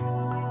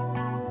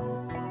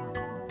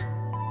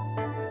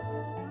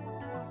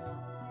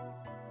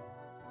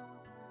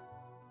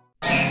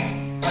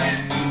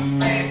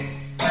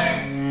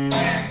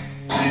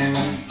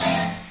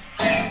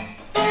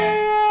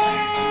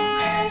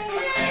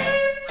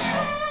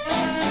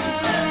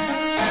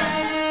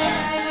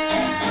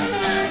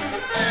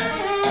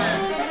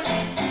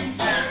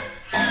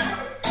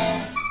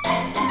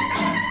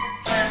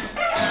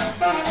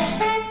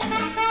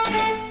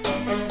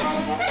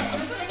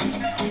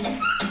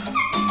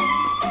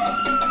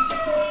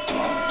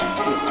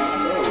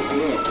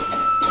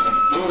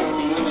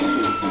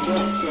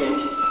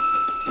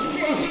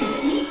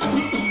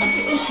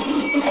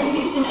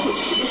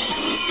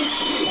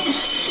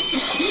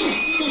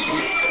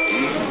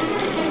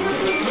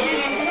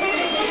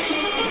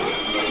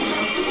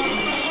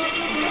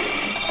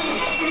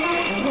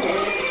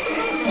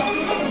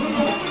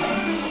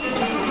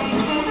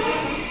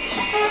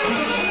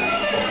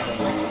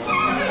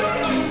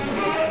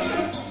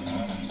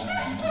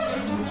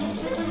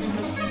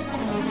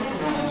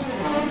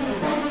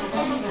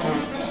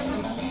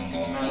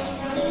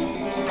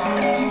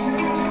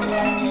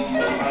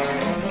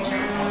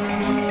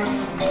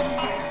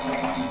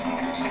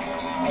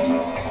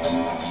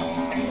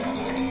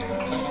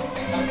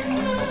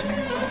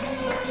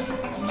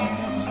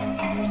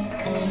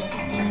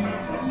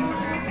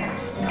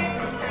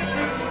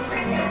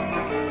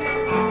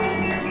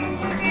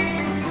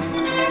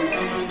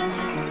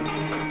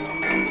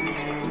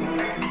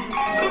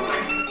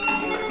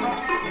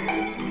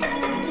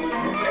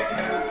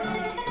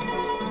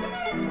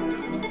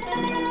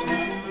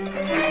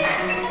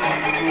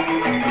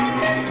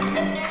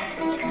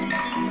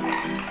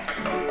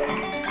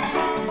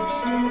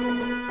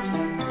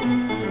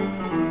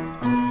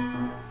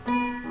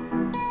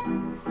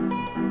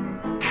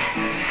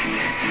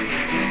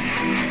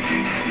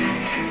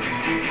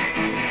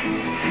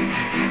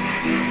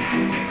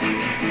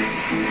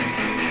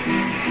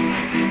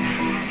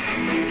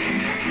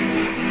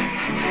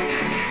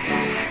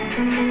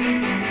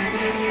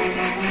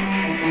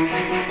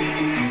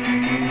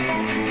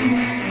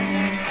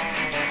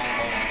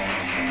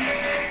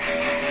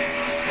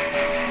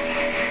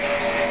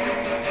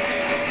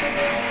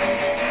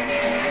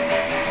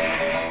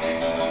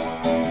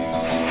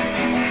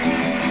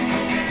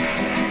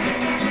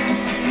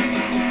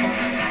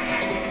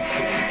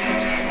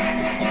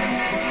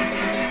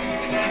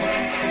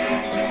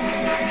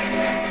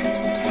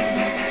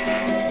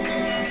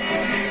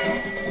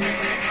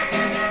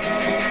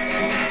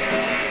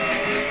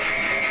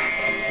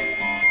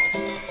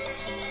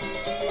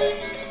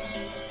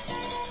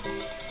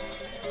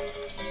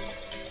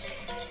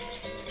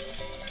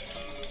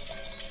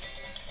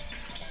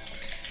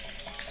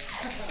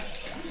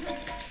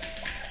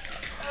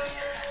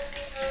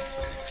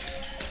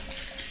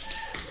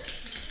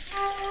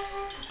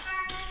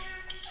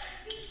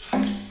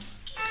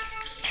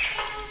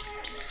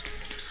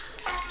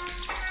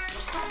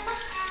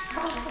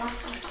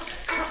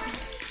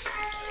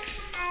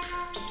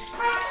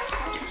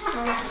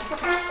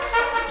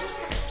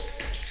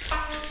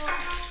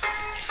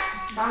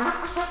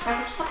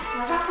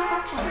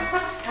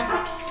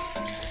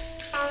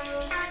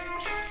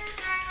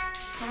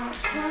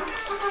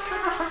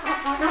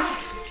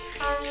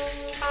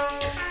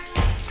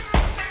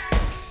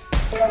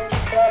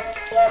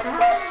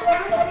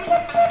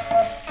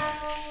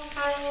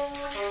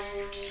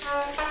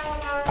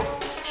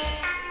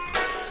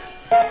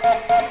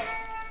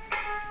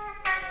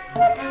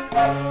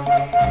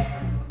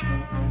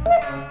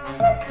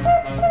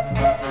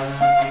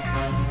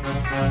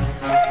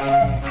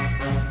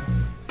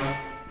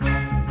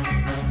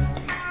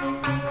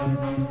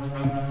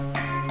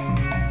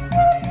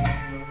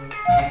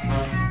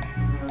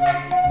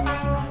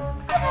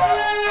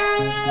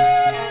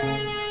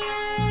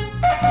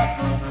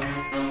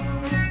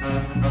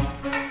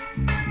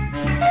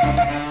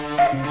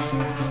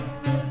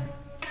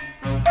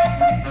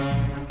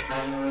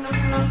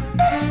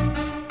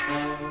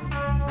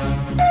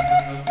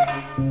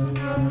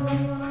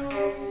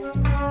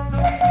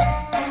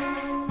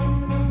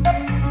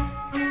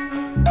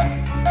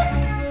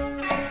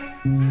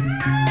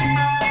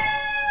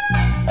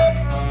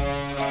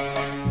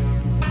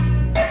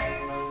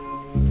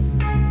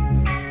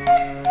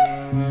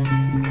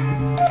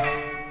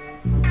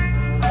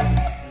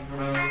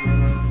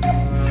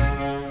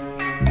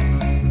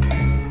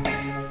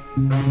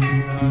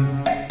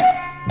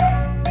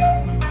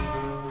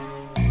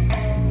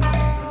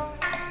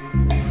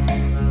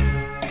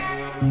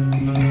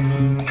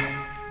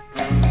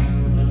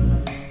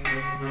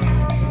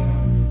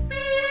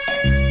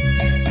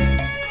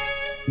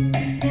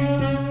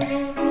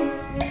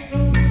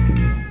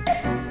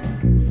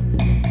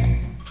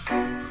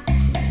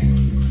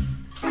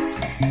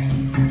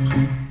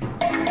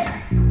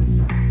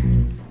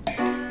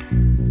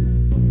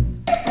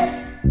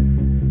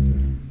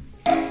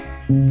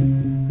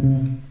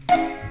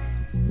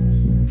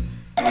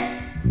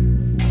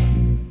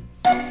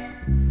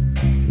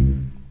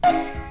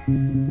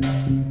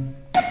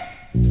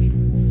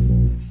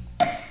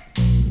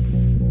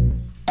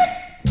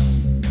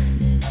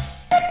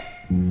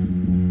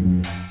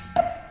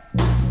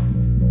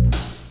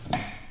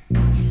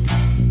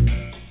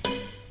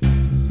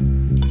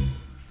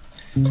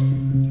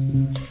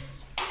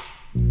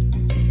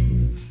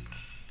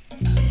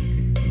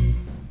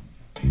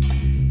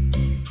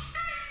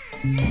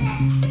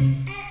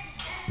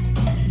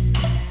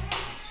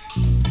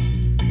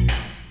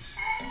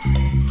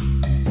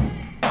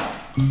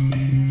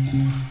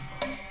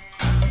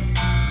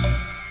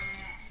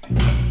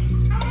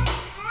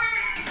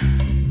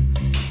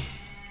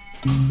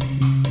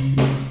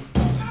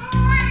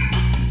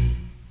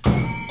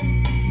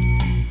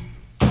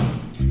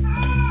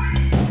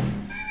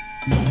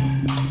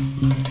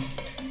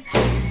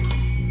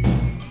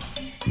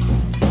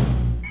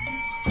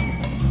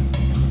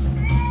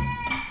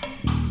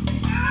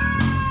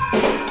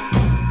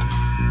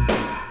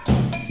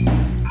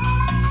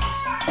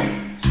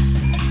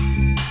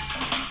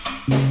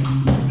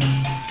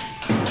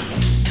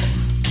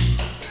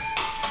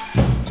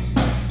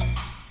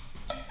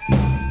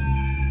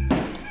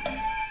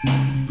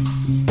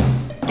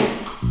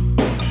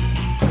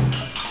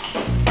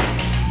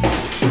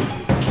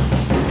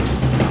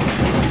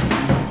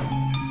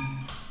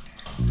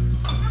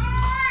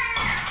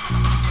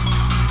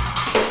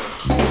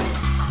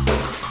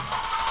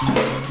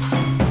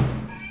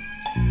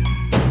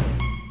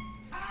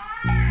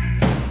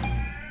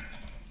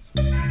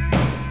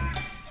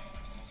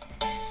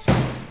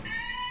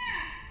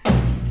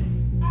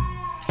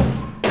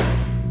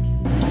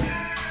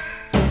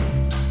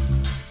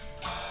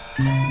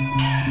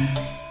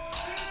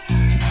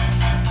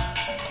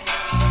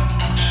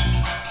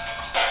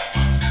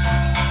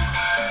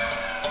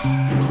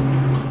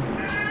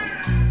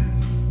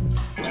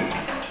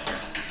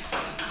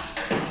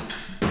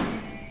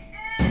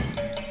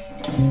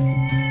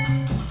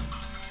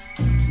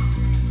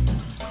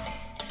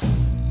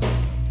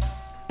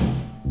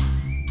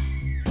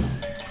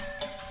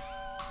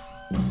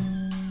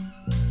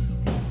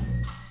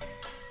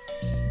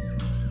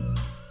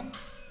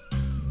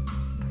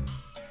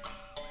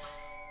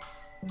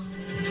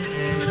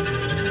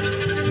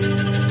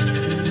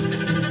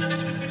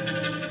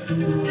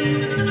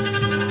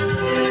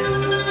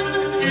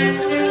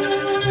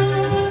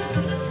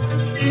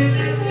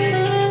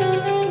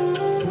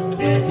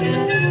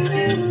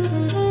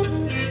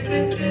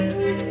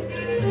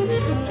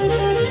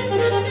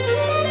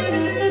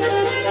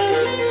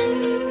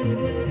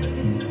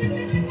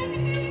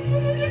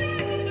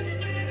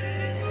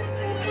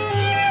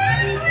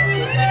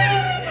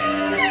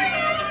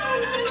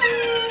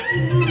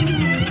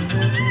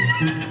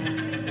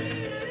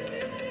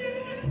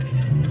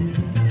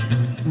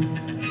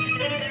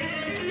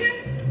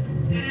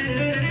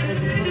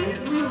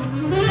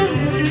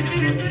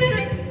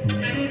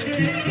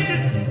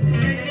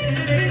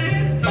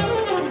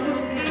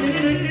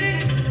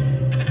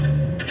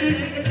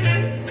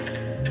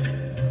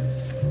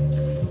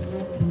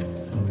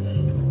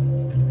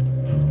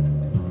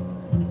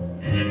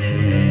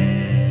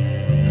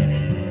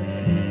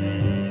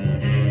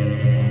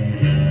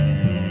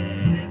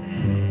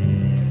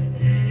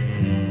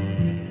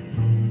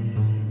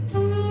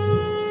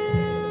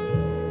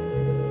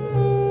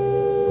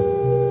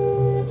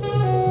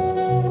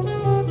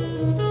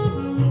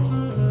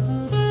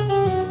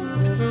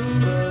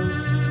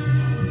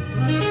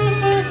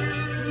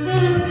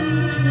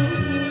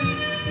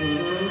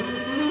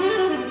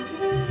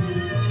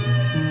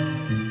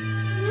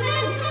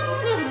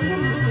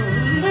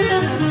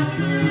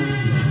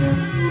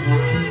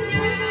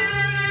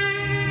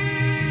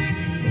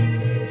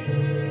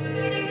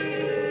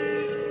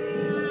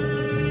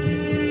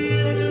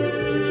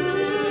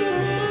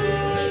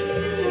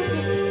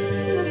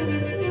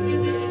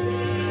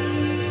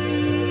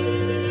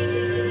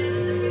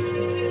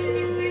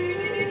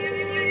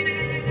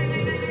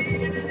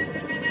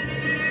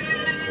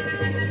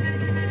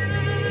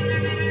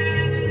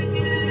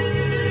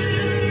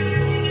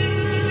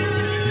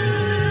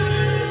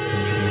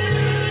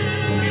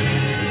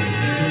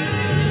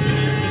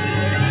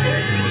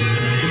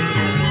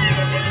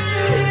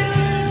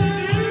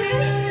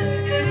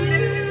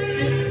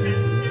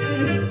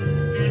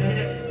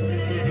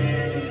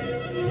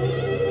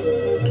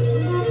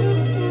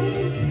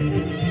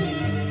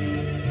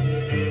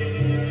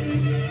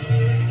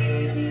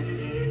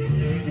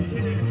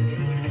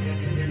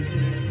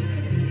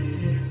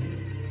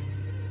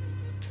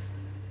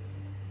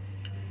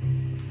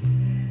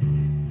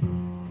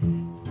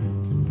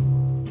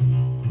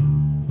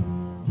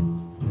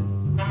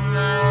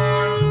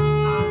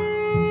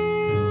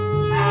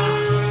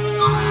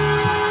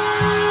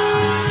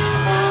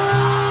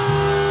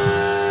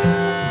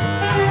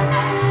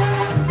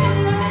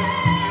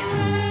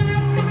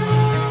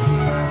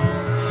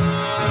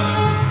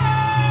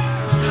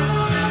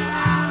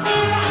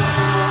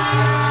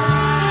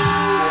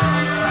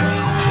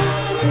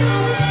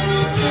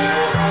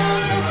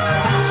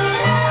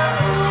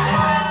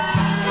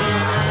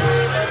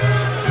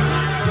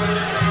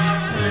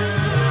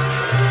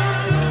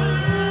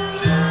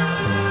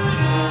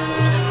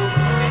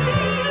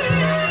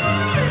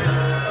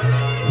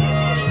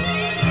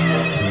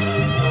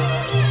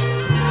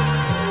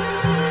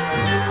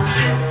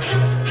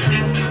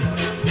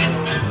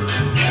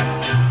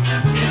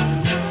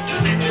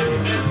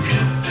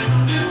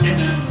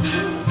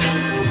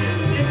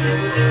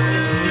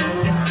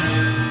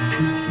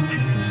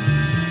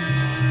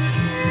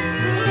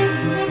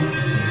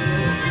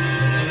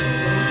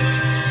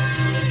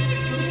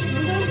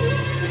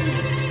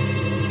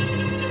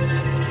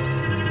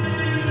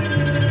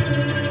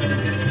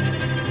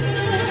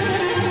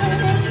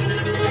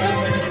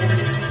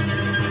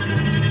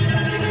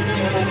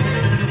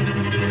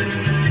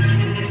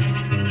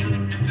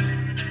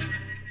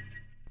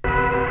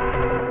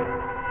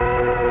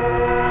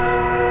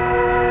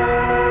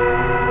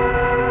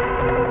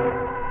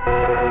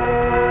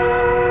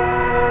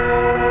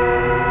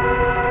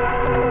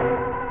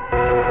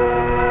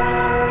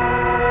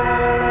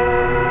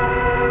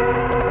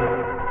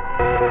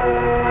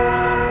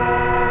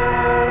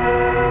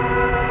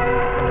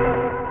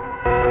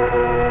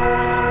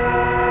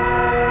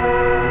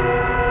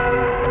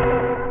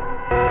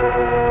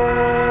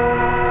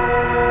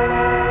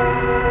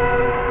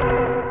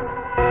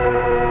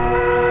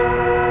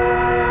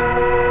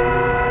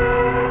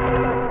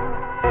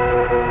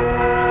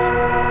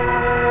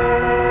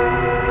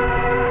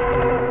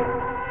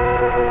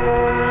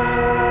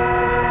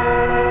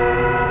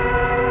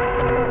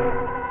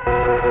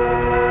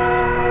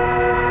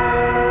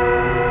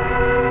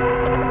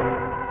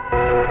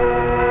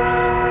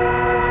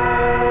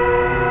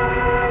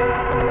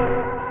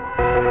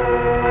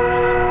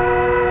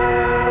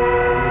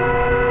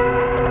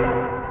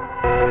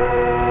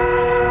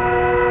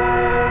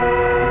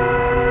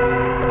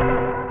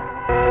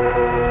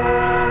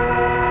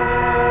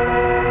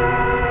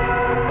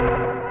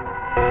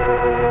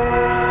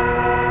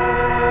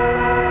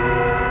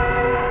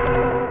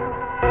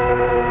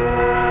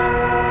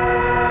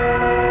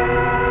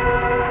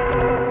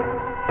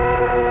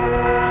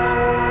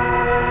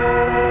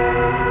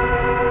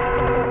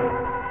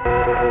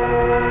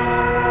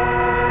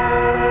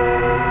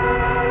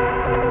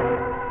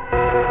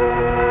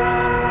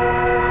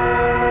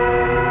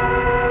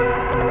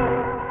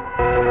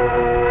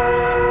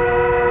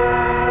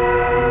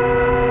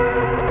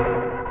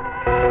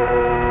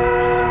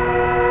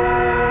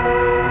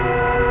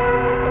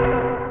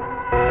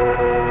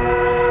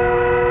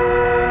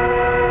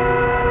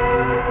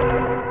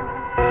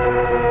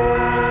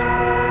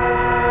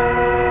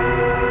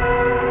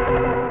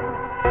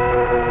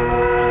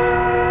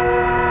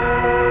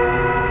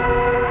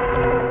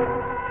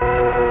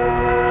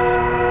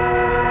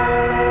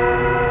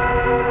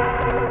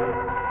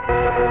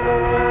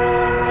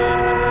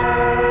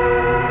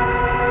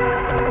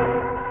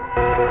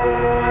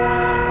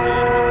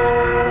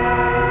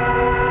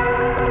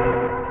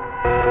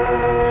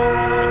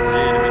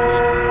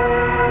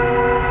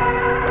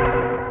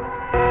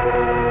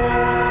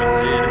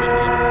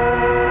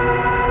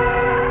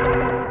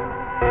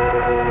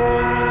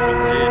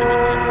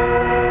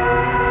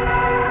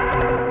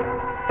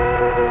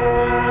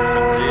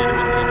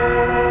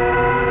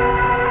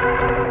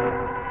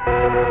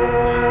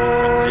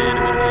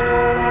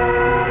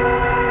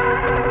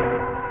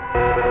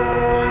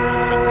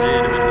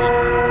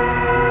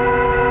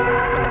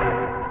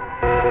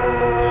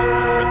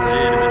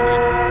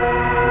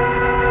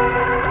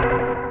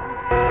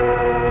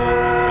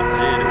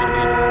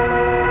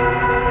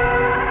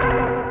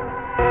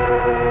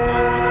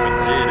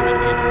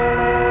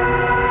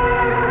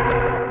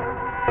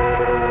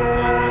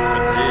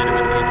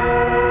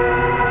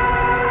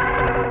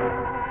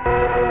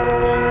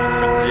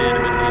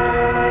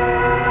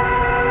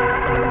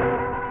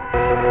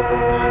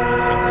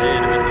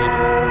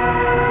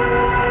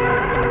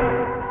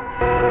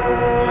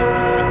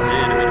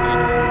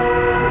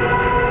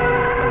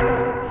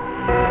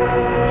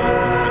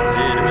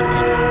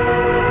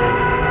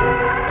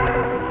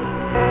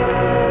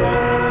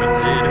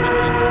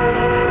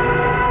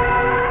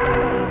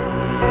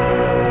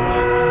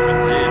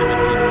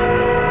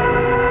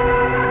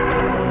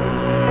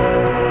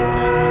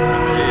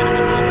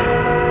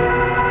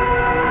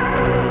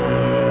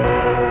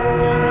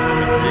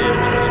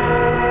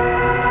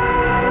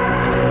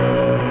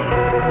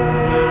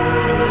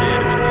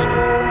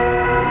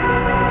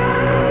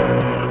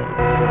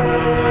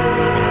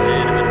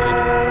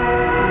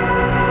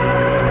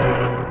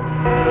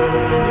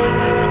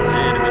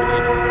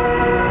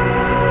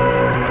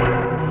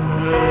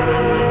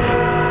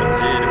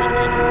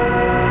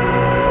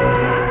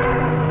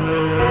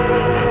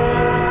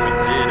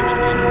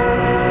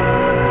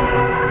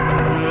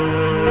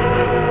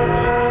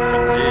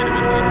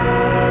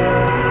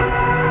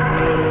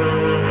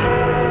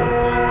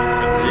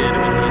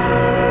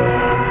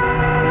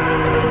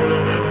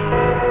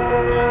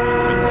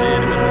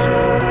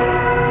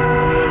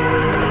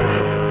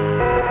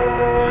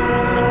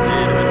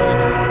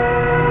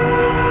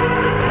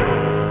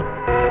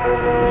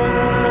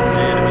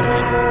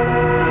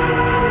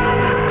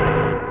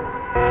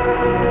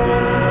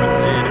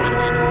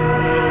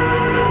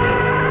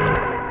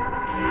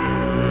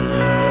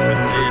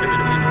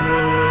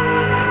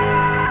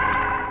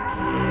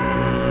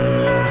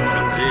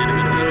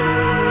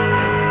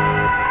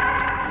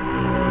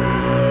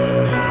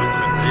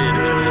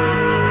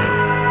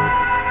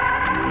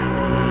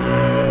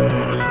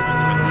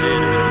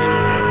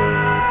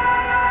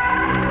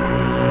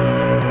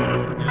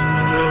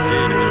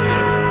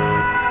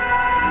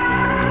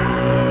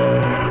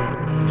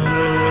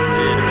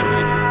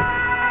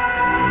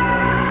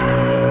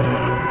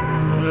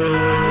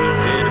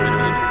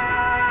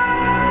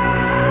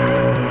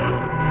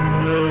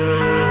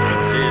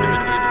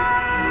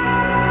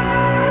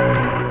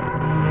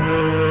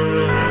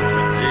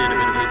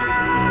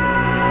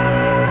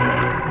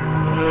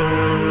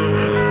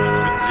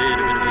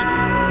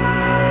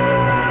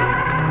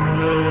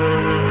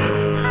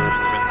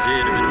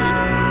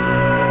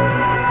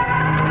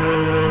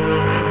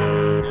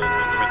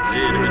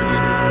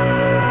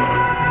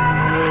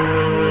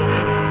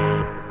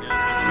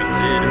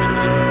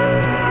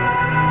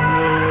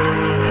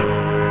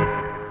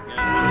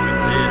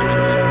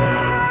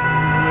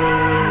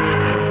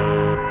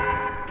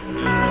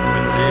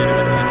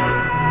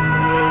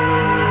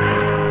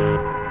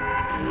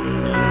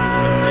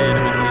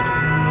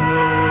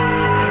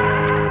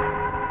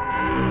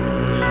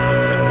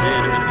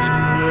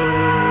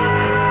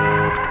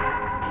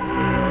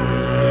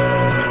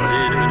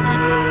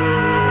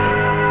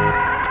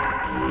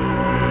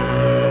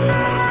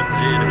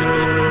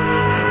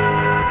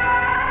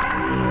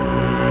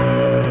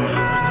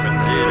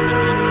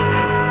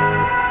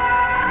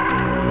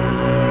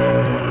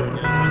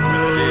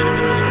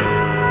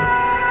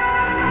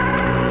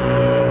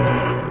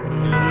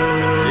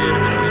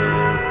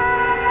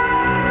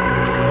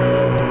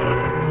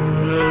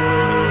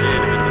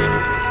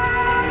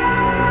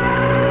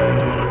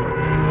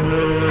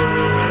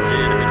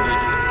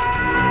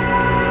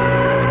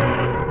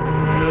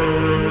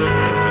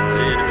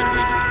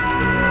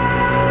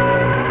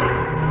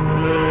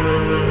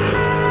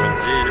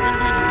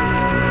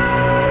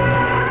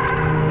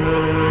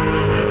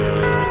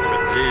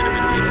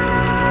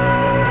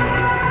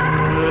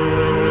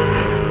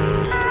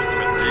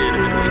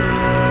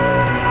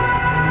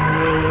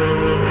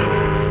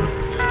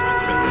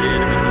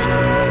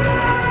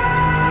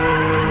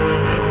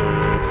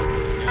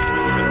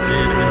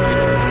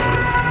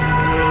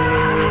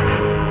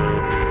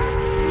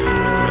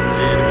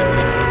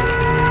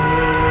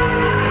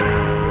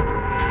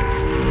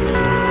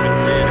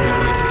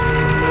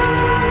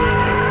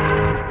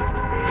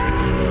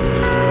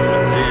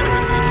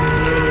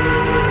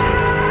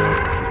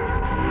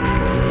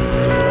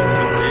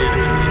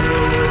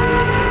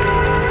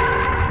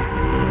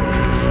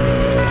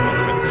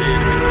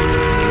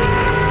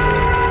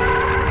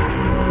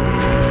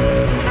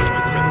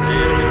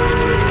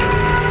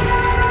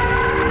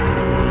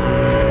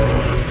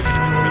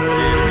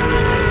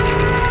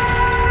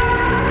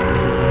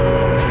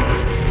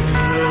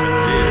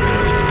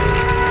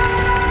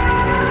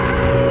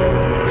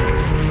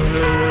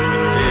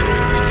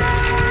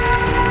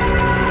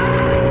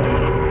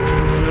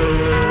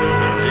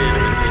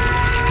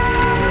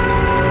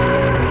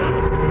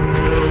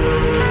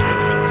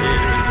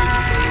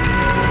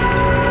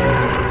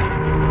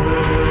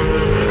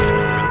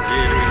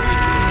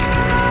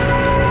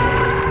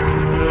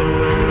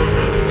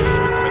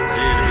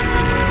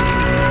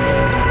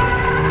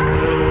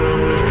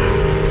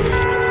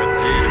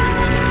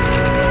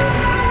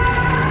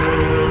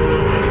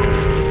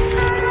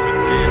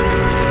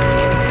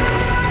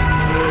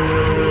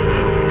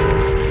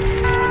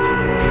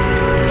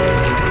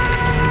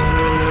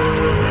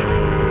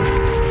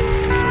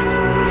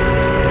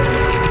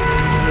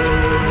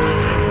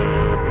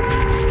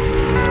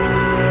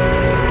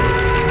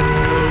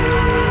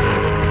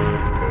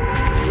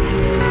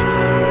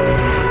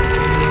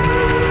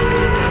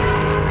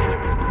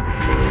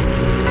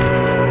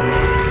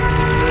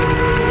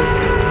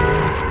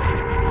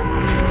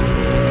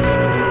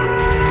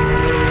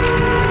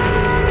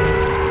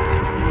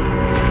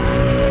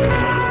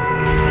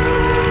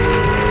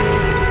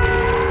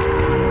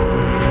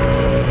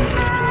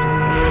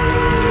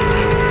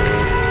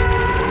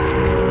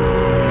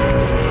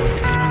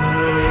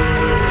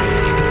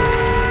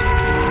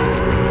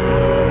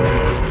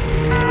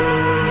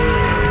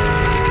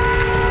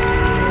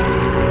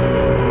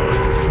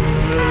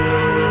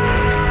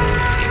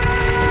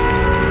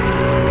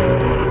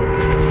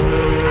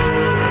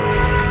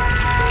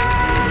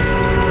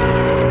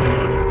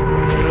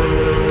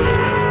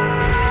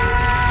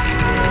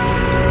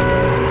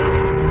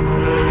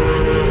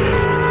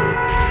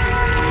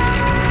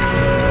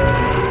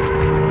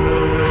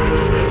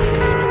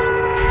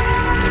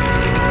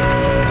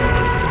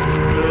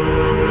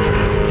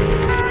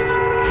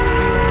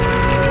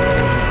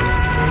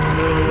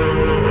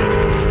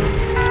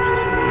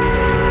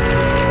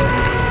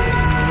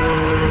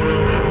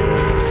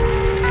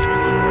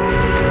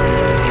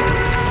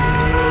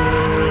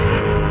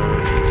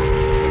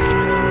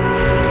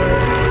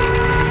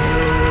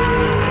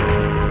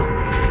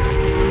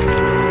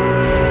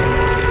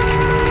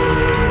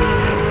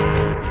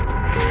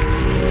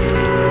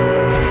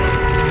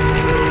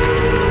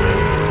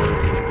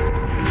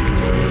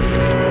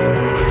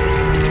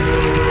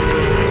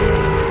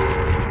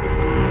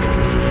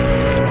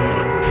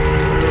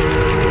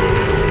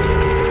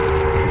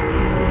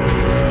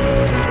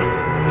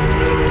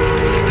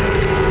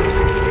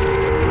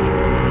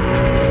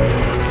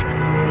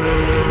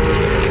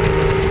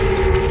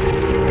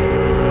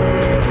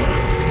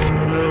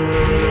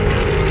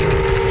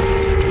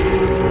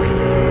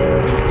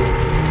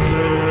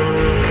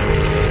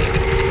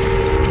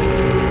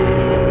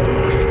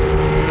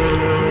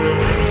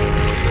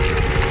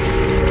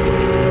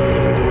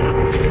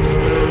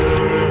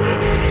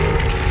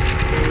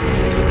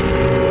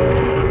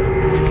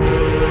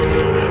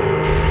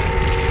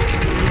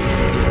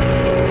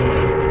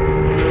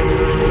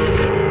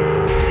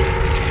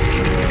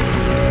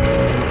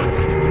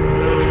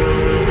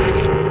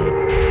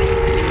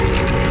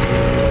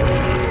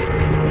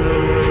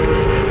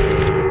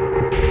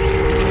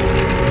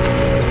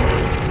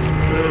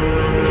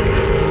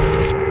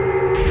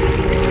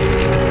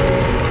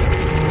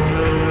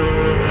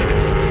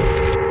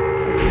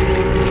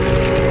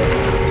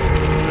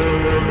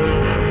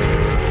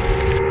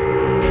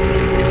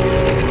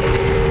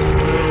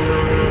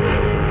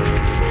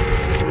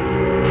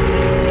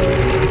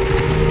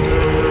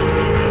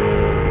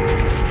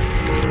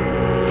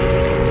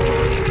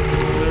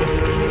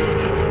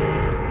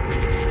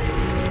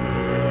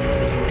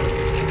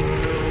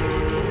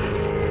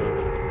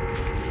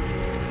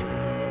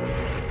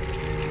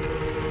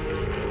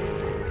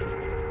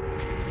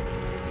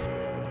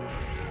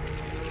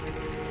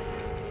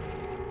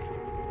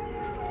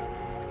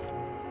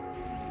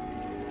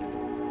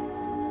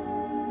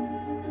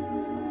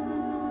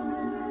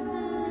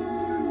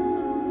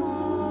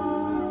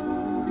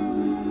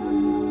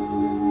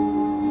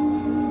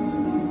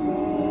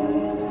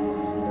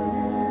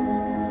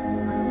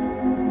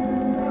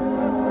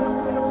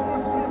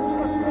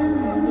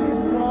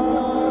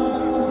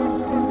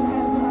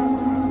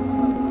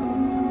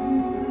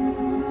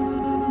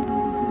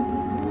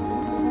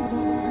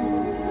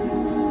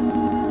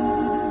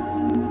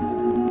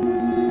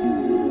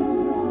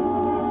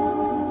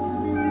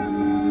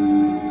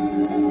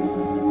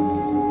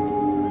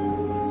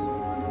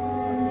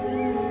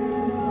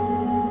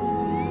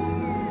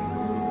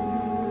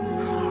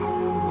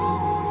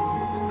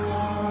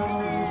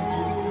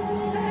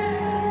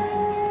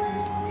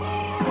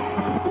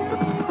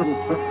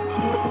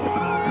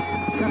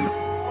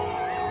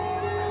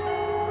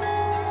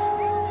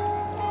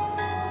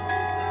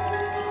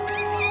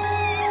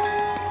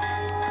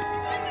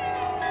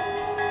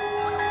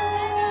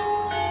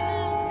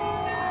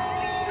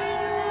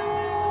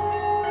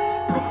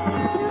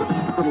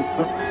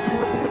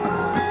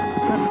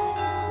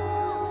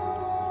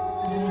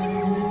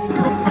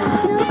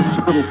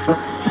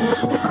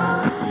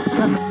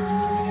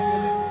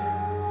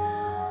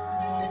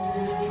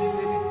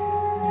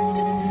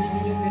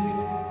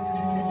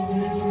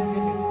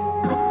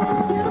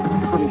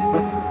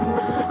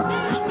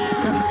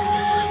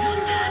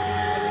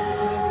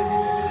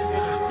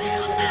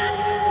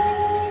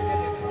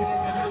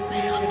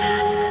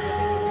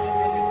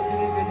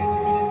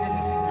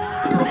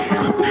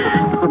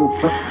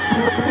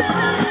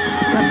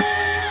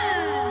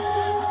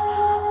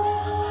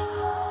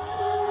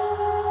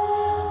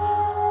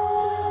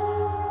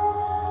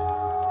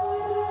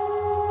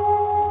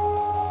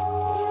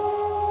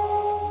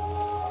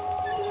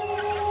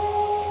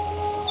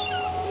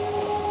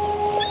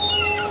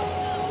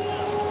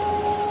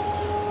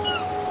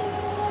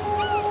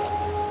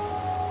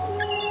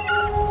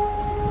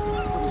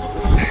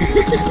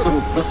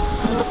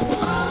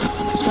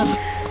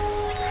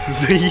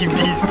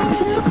 Заебись,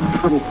 блядь.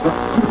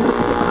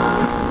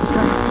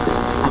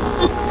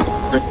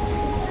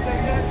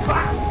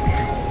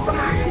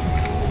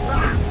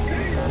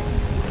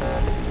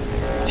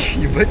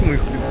 Ебать мой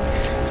хуй.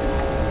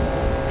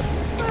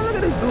 Man, look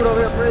at this dude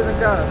over here praising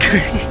God.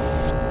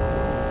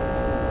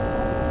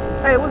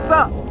 Hey, what's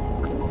up?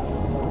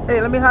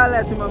 Hey, let me holler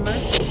at you, my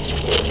man.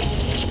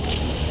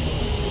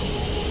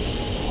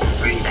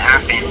 Bring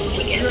our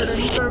families You heard together. that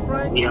new third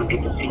frame? We don't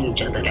get to see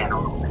each other that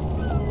often.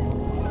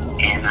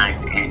 And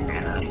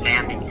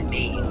family to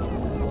me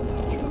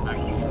is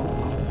life.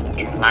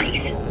 It's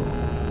life.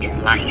 It's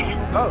life.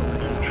 Oh,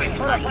 It's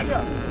hold up, wake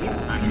up.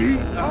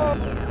 Oh.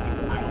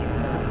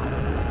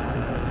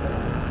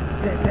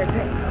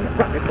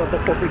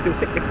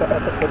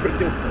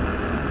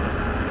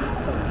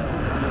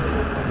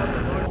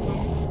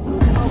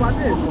 How about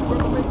this?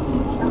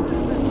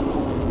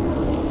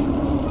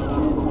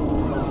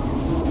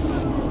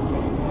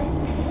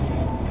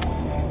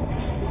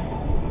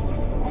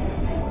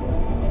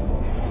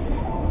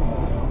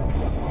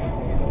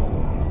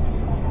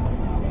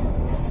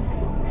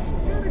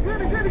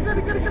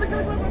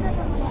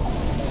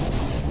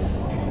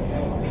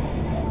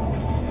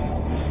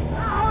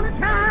 All the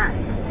time.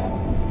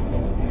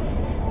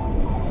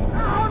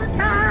 All the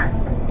time.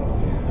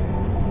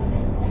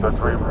 The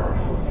Dreamer,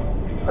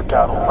 a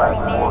cattleman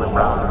rolling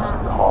round the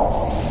city hall,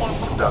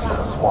 conducting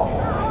a swamp,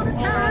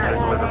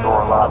 angling the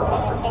neurological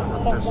symptoms of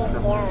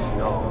distribution.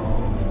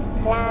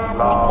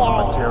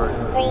 Law material,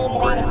 free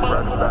bread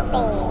back to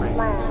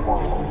space,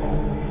 swamp.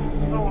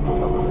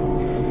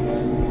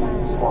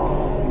 Swamp.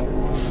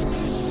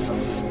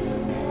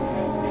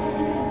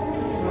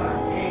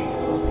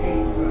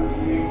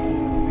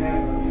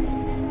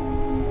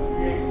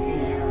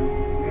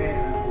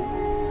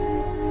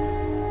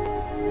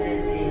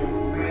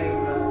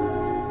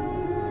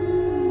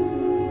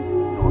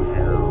 You're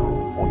here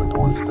on the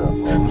doorstep of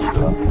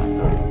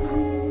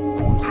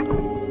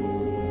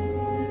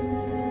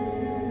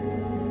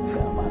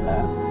Sit on my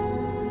lap.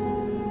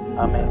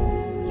 I'm in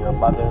your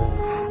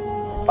mother's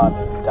and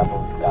father's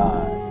devil's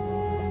god.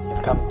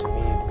 You've come to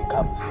me to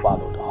become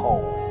swallowed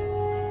whole.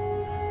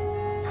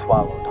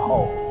 Swallowed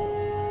whole.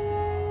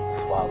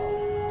 Swallowed.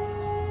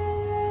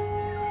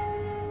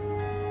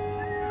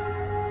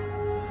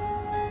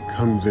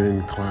 Comes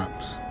in,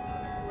 claps,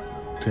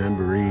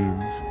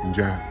 tambourines and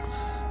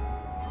jacks.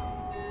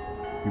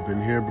 You've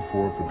been here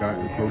before,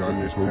 forgotten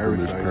pilgrimage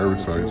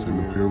parasites in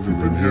the pilgrimage. You've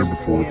been here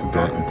before,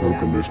 forgotten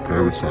pilgrimage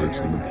parasites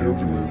in the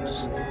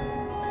pilgrimage.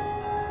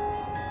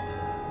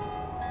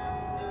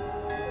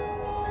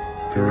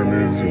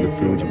 Pyramids in the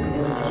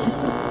pilgrimage.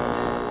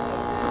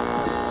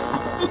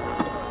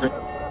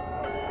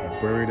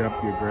 Buried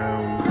up your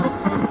grounds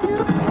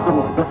to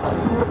find the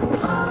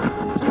followers.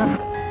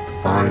 To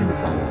find the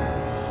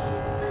followers.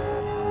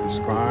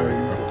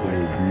 Described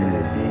like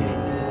human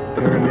beings.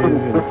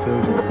 Pyramids in the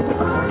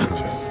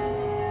pilgrimage.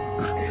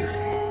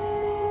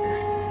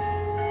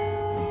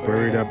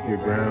 Buried up your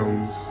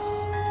grounds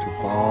to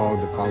fall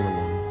the fallen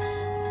ones.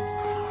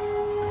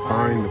 To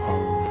find the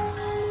fallen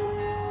ones.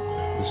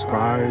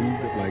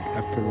 Described like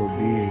ethereal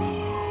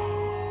beings.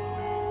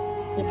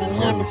 You've been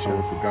here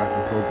before. Forgotten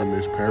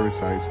pilgrimage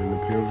parasites in the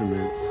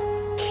pilgrimages.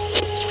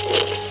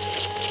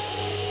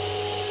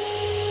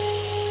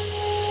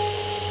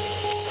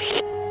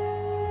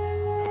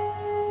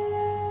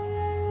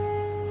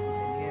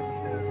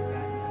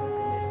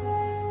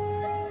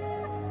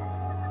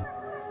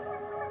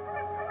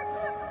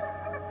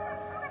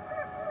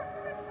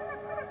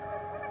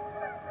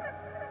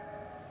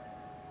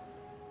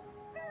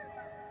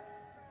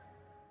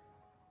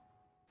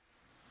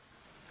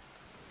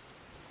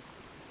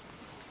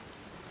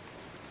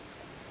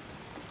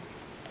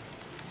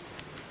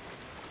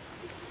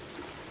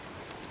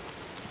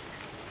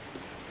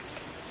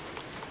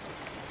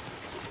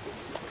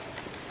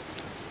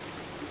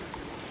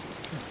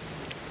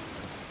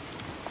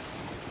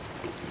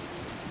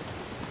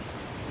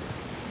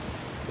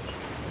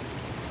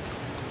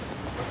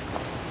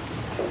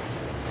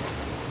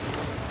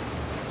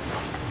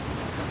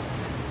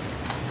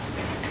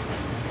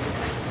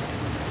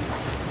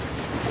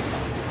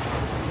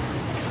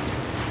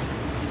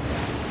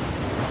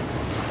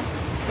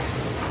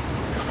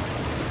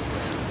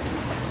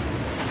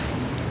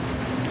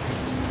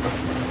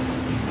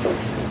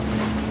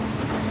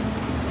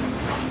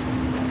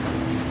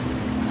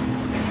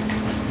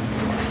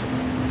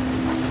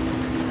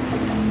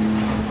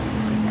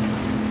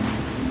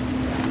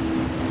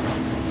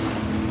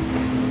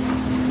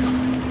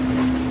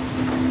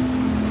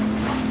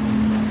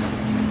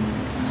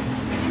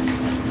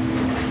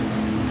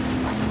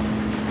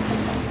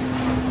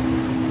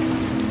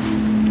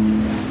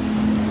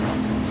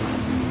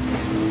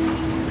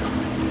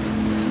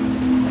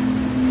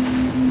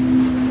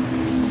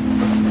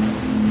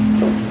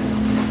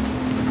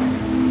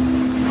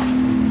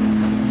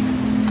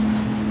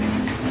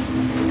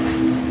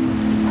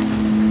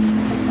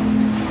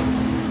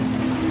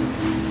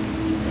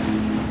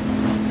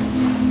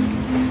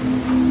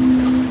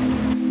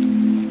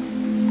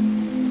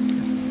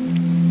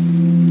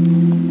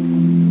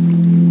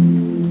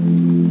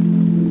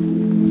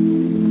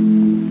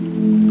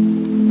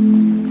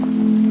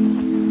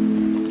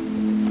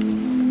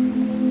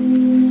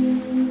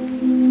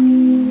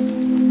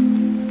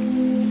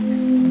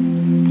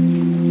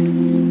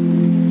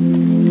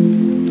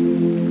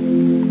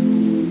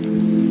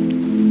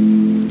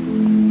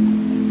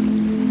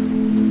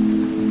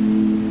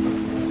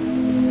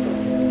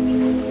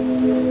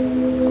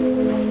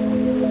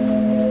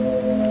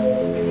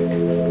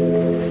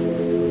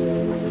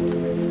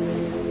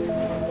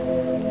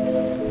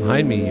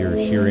 behind me, you're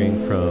hearing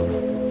from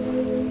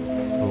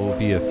what will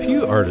be a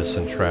few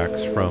artisan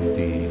tracks from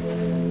the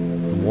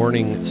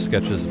Morning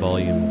Sketches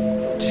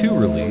Volume 2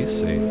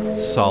 release, a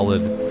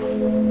solid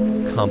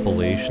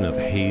compilation of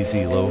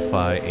hazy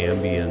lo-fi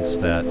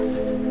ambience that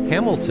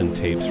Hamilton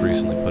Tapes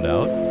recently put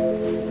out.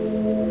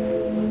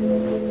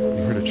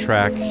 You heard a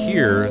track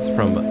here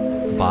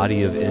from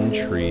Body of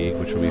Intrigue,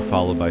 which will be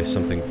followed by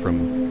something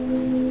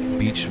from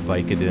Beach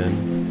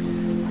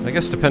Vicodin. I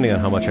guess depending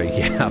on how much I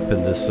yap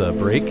in this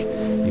break,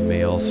 you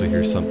may also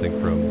hear something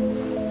from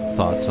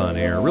Thoughts on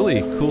Air. Really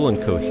cool and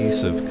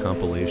cohesive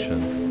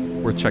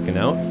compilation. Worth checking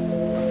out.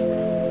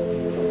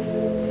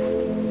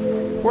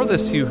 Before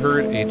this, you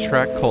heard a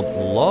track called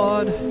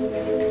Laud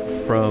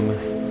from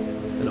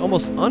an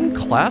almost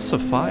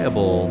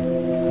unclassifiable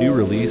new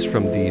release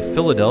from the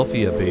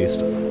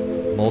Philadelphia-based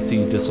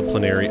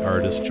multidisciplinary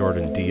artist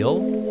Jordan Deal,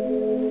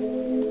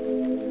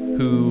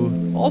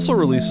 who also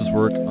releases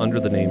work under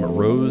the name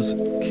Rose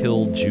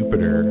Kill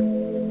Jupiter.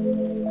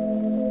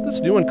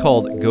 This new one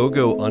called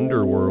Go-Go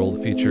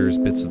Underworld features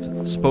bits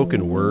of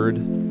spoken word,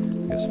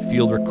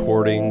 field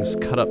recordings,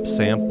 cut-up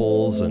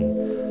samples,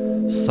 and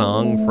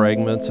song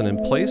fragments, and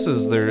in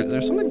places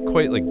there's something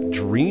quite like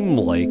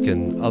dreamlike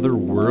and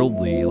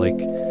otherworldly, like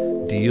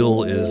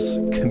Deal is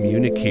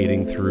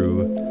communicating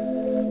through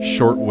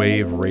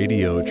shortwave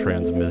radio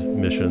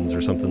transmissions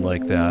or something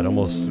like that,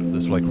 almost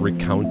this like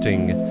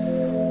recounting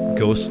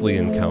ghostly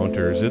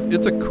encounters.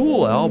 It's a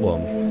cool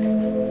album.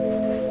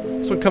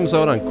 This one comes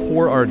out on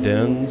Core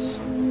Ardennes,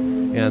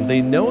 and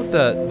they note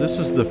that this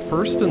is the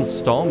first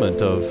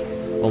installment of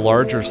a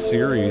larger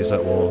series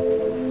that will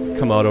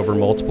come out over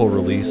multiple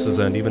releases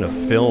and even a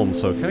film,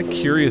 so kind of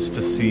curious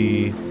to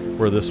see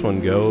where this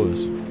one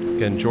goes.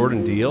 Again,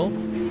 Jordan Deal.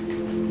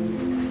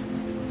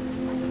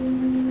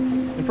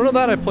 In front of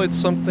that, I played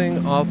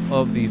something off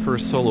of the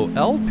first solo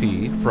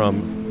LP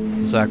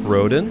from Zach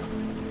Roden,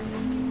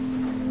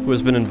 who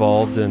has been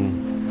involved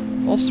in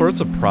all sorts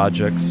of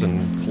projects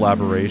and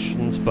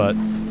collaborations, but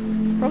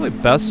probably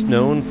best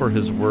known for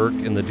his work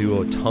in the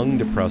duo Tongue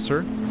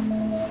Depressor.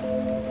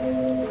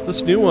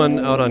 This new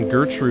one out on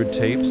Gertrude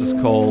Tapes is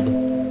called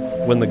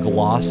When the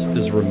Gloss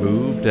is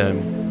Removed,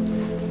 and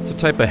it's a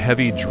type of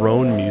heavy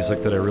drone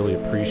music that I really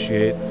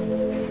appreciate.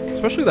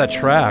 Especially that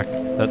track,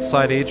 that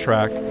side A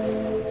track,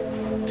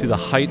 To the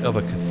Height of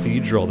a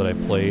Cathedral, that I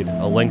played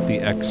a lengthy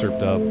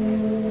excerpt of.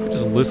 I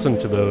just listened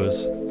to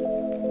those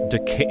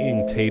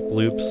decaying tape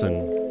loops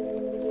and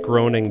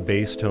groaning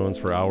bass tones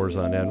for hours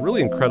on end.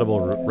 Really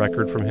incredible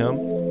record from him.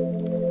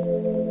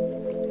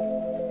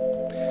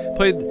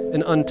 Played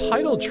an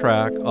untitled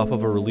track off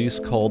of a release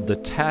called The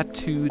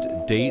Tattooed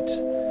Date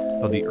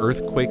of the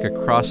Earthquake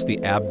Across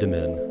the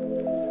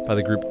Abdomen by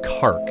the group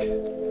Kark.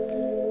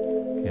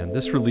 And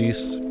this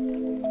release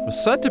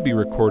was said to be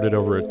recorded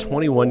over a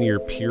 21-year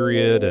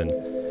period and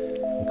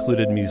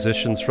included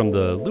musicians from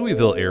the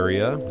Louisville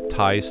area with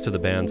ties to the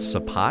band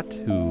Sapat,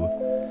 who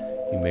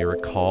you may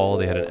recall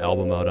they had an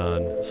album out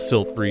on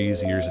Silk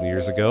Breeze years and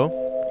years ago.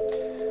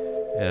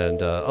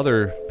 And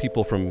other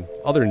people from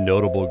other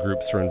notable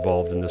groups are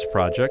involved in this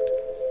project.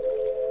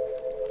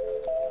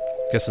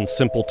 I guess in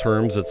simple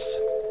terms, it's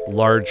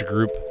large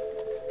group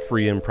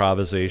free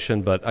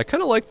improvisation, but I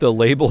kind of like the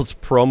label's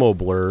promo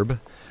blurb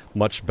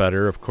much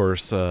better. Of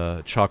course,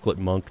 Chocolate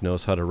Monk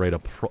knows how to write a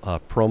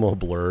promo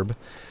blurb,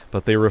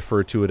 but they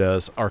refer to it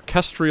as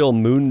Orchestral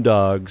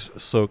Moondogs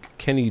soak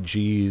Kenny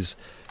G's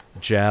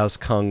jazz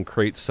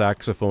concrete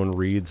saxophone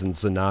reeds and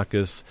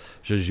Xenakis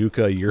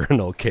Jajuka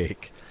urinal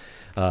cake.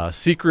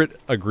 Secret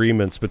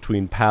agreements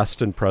between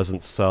past and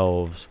present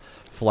selves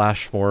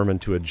flash form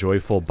into a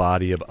joyful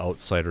body of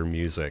outsider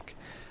music.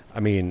 I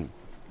mean,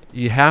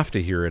 you have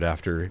to hear it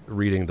after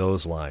reading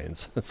those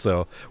lines.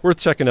 So, worth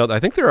checking out. I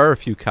think there are a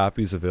few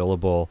copies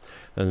available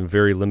in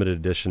very limited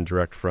edition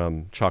direct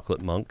from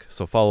Chocolate Monk,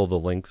 so follow the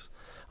links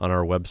on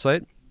our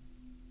website.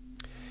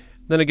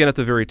 Then again, at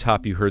the very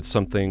top, you heard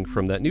something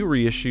from that new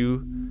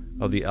reissue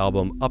of the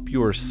album Up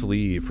Your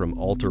Sleeve from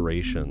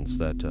Alterations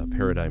that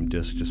Paradigm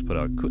Disc just put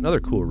out. Another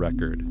cool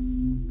record.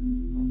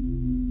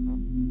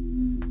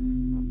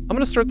 I'm going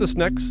to start this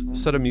next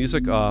set of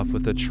music off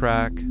with a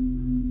track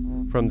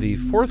from the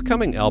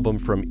forthcoming album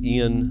from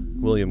Ian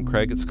William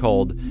Craig. It's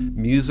called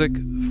Music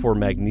for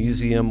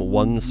Magnesium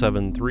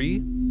 173,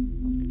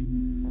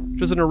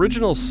 which is an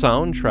original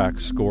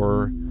soundtrack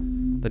score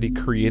that he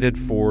created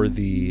for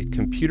the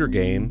computer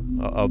game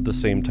of the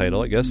same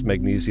title, I guess,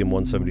 Magnesium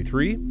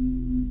 173.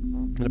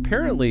 And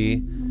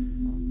apparently,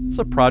 it's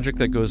a project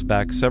that goes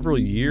back several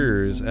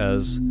years,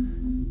 as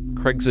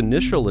Craig's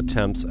initial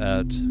attempts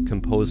at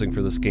composing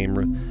for this game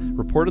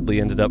reportedly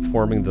ended up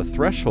forming the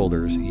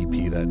Thresholders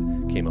EP that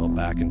came out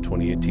back in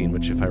 2018,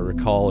 which, if I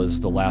recall, is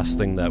the last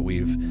thing that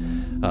we've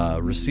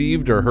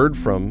received or heard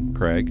from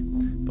Craig.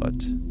 But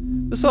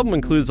this album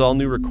includes all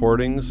new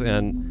recordings,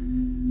 and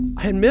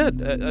I admit,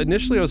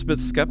 initially I was a bit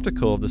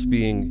skeptical of this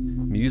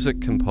being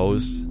music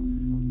composed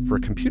for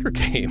a computer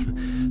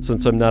game,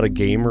 since I'm not a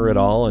gamer at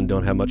all and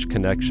don't have much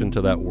connection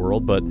to that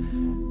world, but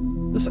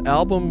this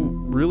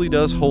album really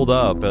does hold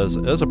up as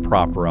a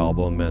proper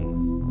album,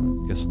 and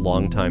I guess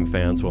longtime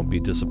fans won't be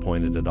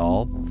disappointed at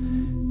all.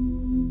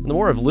 And the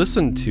more I've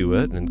listened to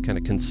it and kind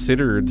of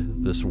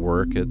considered this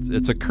work,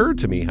 it's occurred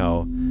to me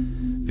how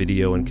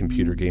video and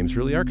computer games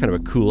really are kind of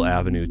a cool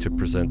avenue to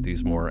present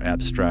these more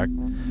abstract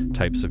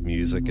types of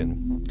music.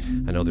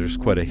 And I know there's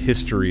quite a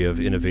history of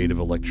innovative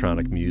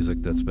electronic music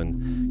that's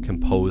been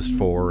composed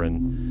for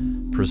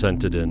and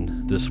presented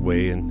in this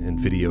way in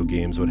video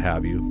games, what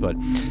have you. But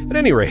at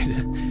any rate,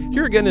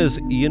 here again is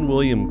Ian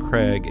William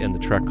Craig and the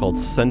track called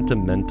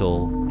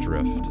Sentimental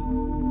Drift.